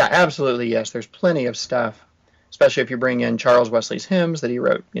 Then, yeah, absolutely, yes. There's plenty of stuff, especially if you bring in Charles Wesley's hymns that he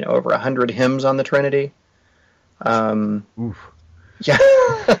wrote, over 100 hymns on the Trinity. Oof. Yeah,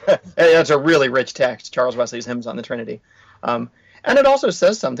 that's a really rich text, Charles Wesley's hymns on the Trinity. And it also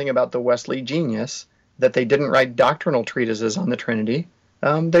says something about the Wesley genius that they didn't write doctrinal treatises on the Trinity.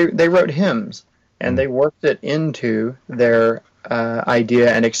 They wrote hymns, and they worked it into their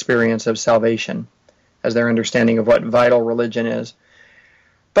idea and experience of salvation as their understanding of what vital religion is.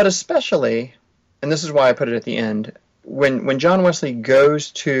 But especially, and this is why I put it at the end, when John Wesley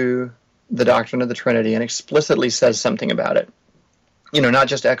goes to the doctrine of the Trinity and explicitly says something about it, not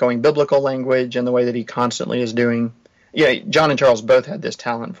just echoing biblical language in the way that he constantly is doing. Yeah, John and Charles both had this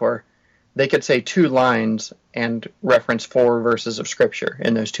talent for, they could say 2 lines and reference 4 verses of Scripture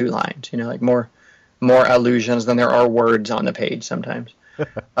in those 2 lines, like more allusions than there are words on the page sometimes.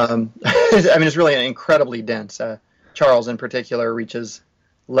 It's really incredibly dense. Charles in particular reaches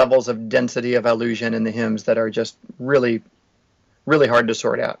levels of density of allusion in the hymns that are just really, really hard to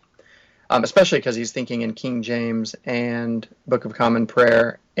sort out, especially because he's thinking in King James and Book of Common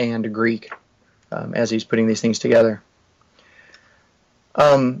Prayer and Greek as he's putting these things together.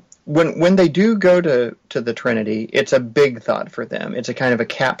 When they do go to the Trinity, it's a big thought for them. It's a kind of a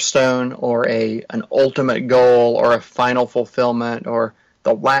capstone or an ultimate goal or a final fulfillment, or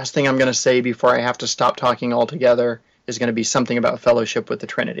the last thing I'm going to say before I have to stop talking altogether is going to be something about fellowship with the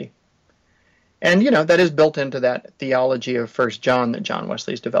Trinity. And, that is built into that theology of 1 John that John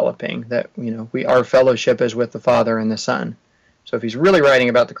Wesley is developing, that, our fellowship is with the Father and the Son. So if he's really writing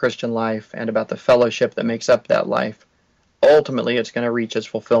about the Christian life and about the fellowship that makes up that life, ultimately it's going to reach its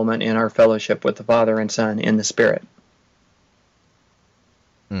fulfillment in our fellowship with the Father and Son in the Spirit.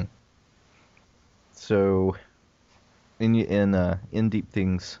 So, in Deep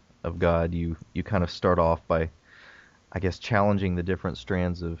Things of God, you kind of start off by, I guess, challenging the different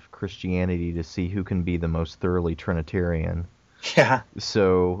strands of Christianity to see who can be the most thoroughly Trinitarian. Yeah.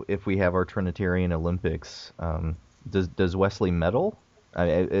 So if we have our Trinitarian Olympics, does Wesley medal?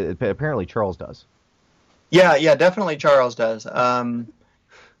 Apparently Charles does. Yeah, definitely Charles does.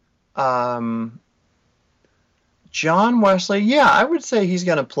 John Wesley, yeah, I would say he's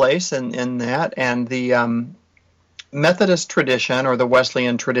going to place in that, and the Methodist tradition, or the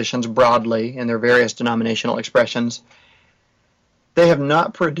Wesleyan traditions broadly, in their various denominational expressions, they have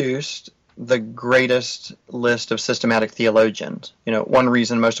not produced the greatest list of systematic theologians. One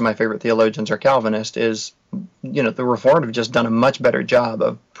reason most of my favorite theologians are Calvinist is, the Reformed have just done a much better job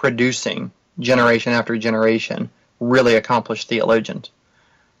of producing, generation after generation, really accomplished theologians.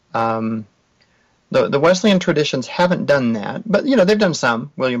 The Wesleyan traditions haven't done that, but they've done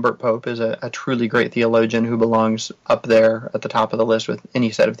some. William Burt Pope is a truly great theologian who belongs up there at the top of the list with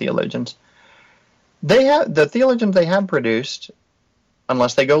any set of theologians. The theologians they have produced,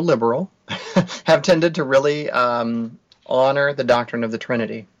 unless they go liberal, have tended to really honor the doctrine of the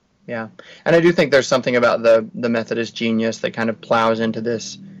Trinity. Yeah, and I do think there's something about the Methodist genius that kind of plows into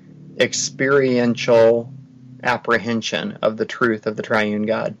this experiential apprehension of the truth of the triune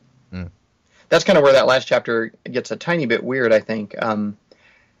God. That's kind of where that last chapter gets a tiny bit weird, I think.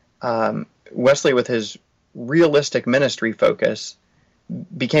 Wesley, with his realistic ministry focus,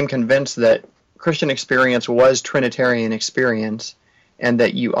 became convinced that Christian experience was Trinitarian experience, and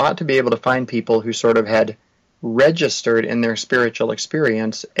that you ought to be able to find people who sort of had registered in their spiritual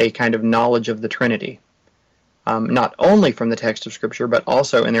experience a kind of knowledge of the Trinity, not only from the text of Scripture, but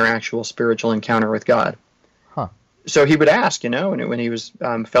also in their actual spiritual encounter with God. Huh. So he would ask, when he was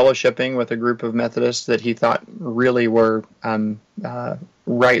fellowshipping with a group of Methodists that he thought really were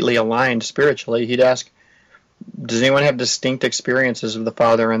rightly aligned spiritually, he'd ask, does anyone have distinct experiences of the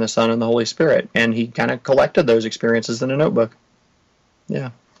Father and the Son and the Holy Spirit? And he kind of collected those experiences in a notebook. Yeah.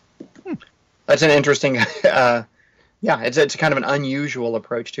 That's an interesting, it's kind of an unusual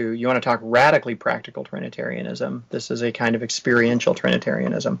approach to, you want to talk radically practical Trinitarianism. This is a kind of experiential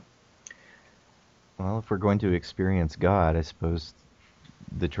Trinitarianism. Well, if we're going to experience God, I suppose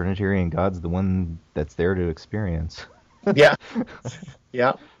the Trinitarian God's the one that's there to experience. Yeah.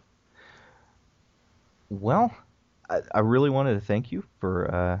 Yeah. Well, I really wanted to thank you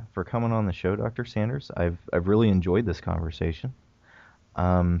for coming on the show, Dr. Sanders. I've really enjoyed this conversation.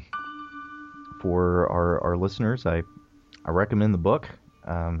 For our listeners, I recommend the book.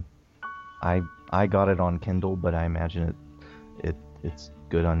 I got it on Kindle, but I imagine it's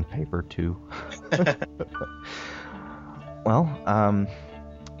good on paper too. Well,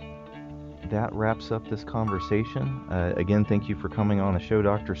 that wraps up this conversation. Again, thank you for coming on the show,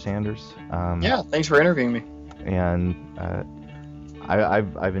 Dr. Sanders. Yeah, thanks for interviewing me. And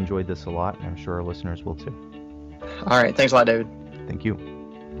I've enjoyed this a lot, and I'm sure our listeners will too. All right, thanks a lot, David. Thank you.